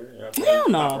right there. You know hell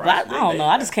no. But I don't know.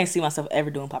 I just can't see myself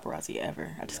ever doing paparazzi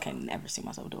ever. I just can't never see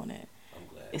myself doing it. I'm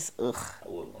glad. It's ugh.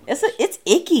 It's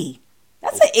icky.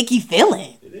 That's an icky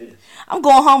feeling. It is. I'm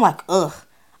going home like, ugh.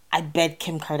 I begged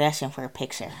Kim Kardashian for a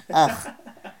picture. Ugh.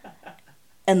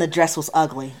 And the dress was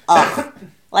ugly. Ugh.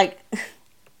 Like,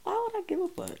 why would I give a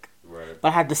fuck? Right. But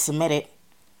I had to submit it.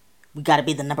 We got to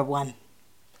be the number one.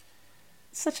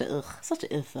 Such a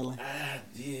ill feeling.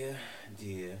 Yeah.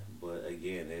 But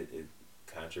again, it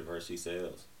controversy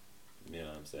sells. You know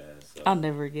what I'm saying? So I'll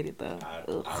never get it though. I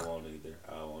won't either.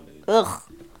 Ugh.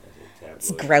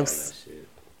 It's gross.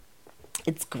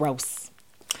 It's gross.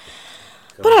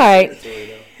 But alright.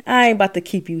 I ain't about to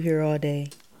keep you here all day.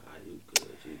 You good.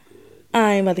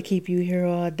 I ain't about to keep you here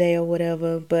all day or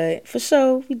whatever. But for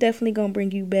sure, we definitely gonna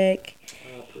bring you back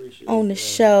on the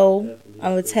show.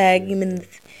 I'm gonna tag him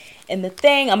in the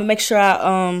thing. I'm gonna make sure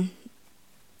I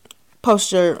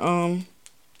post your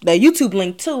the YouTube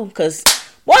link too, cause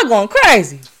boy going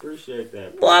crazy. Appreciate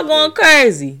that. Boy going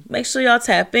crazy. Make sure y'all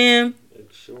tap in.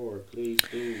 Make sure, please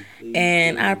do.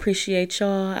 And I appreciate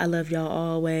y'all. I love y'all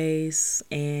always.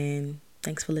 And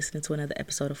thanks for listening to another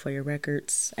episode of For Your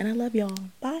Records. And I love y'all.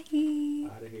 Bye.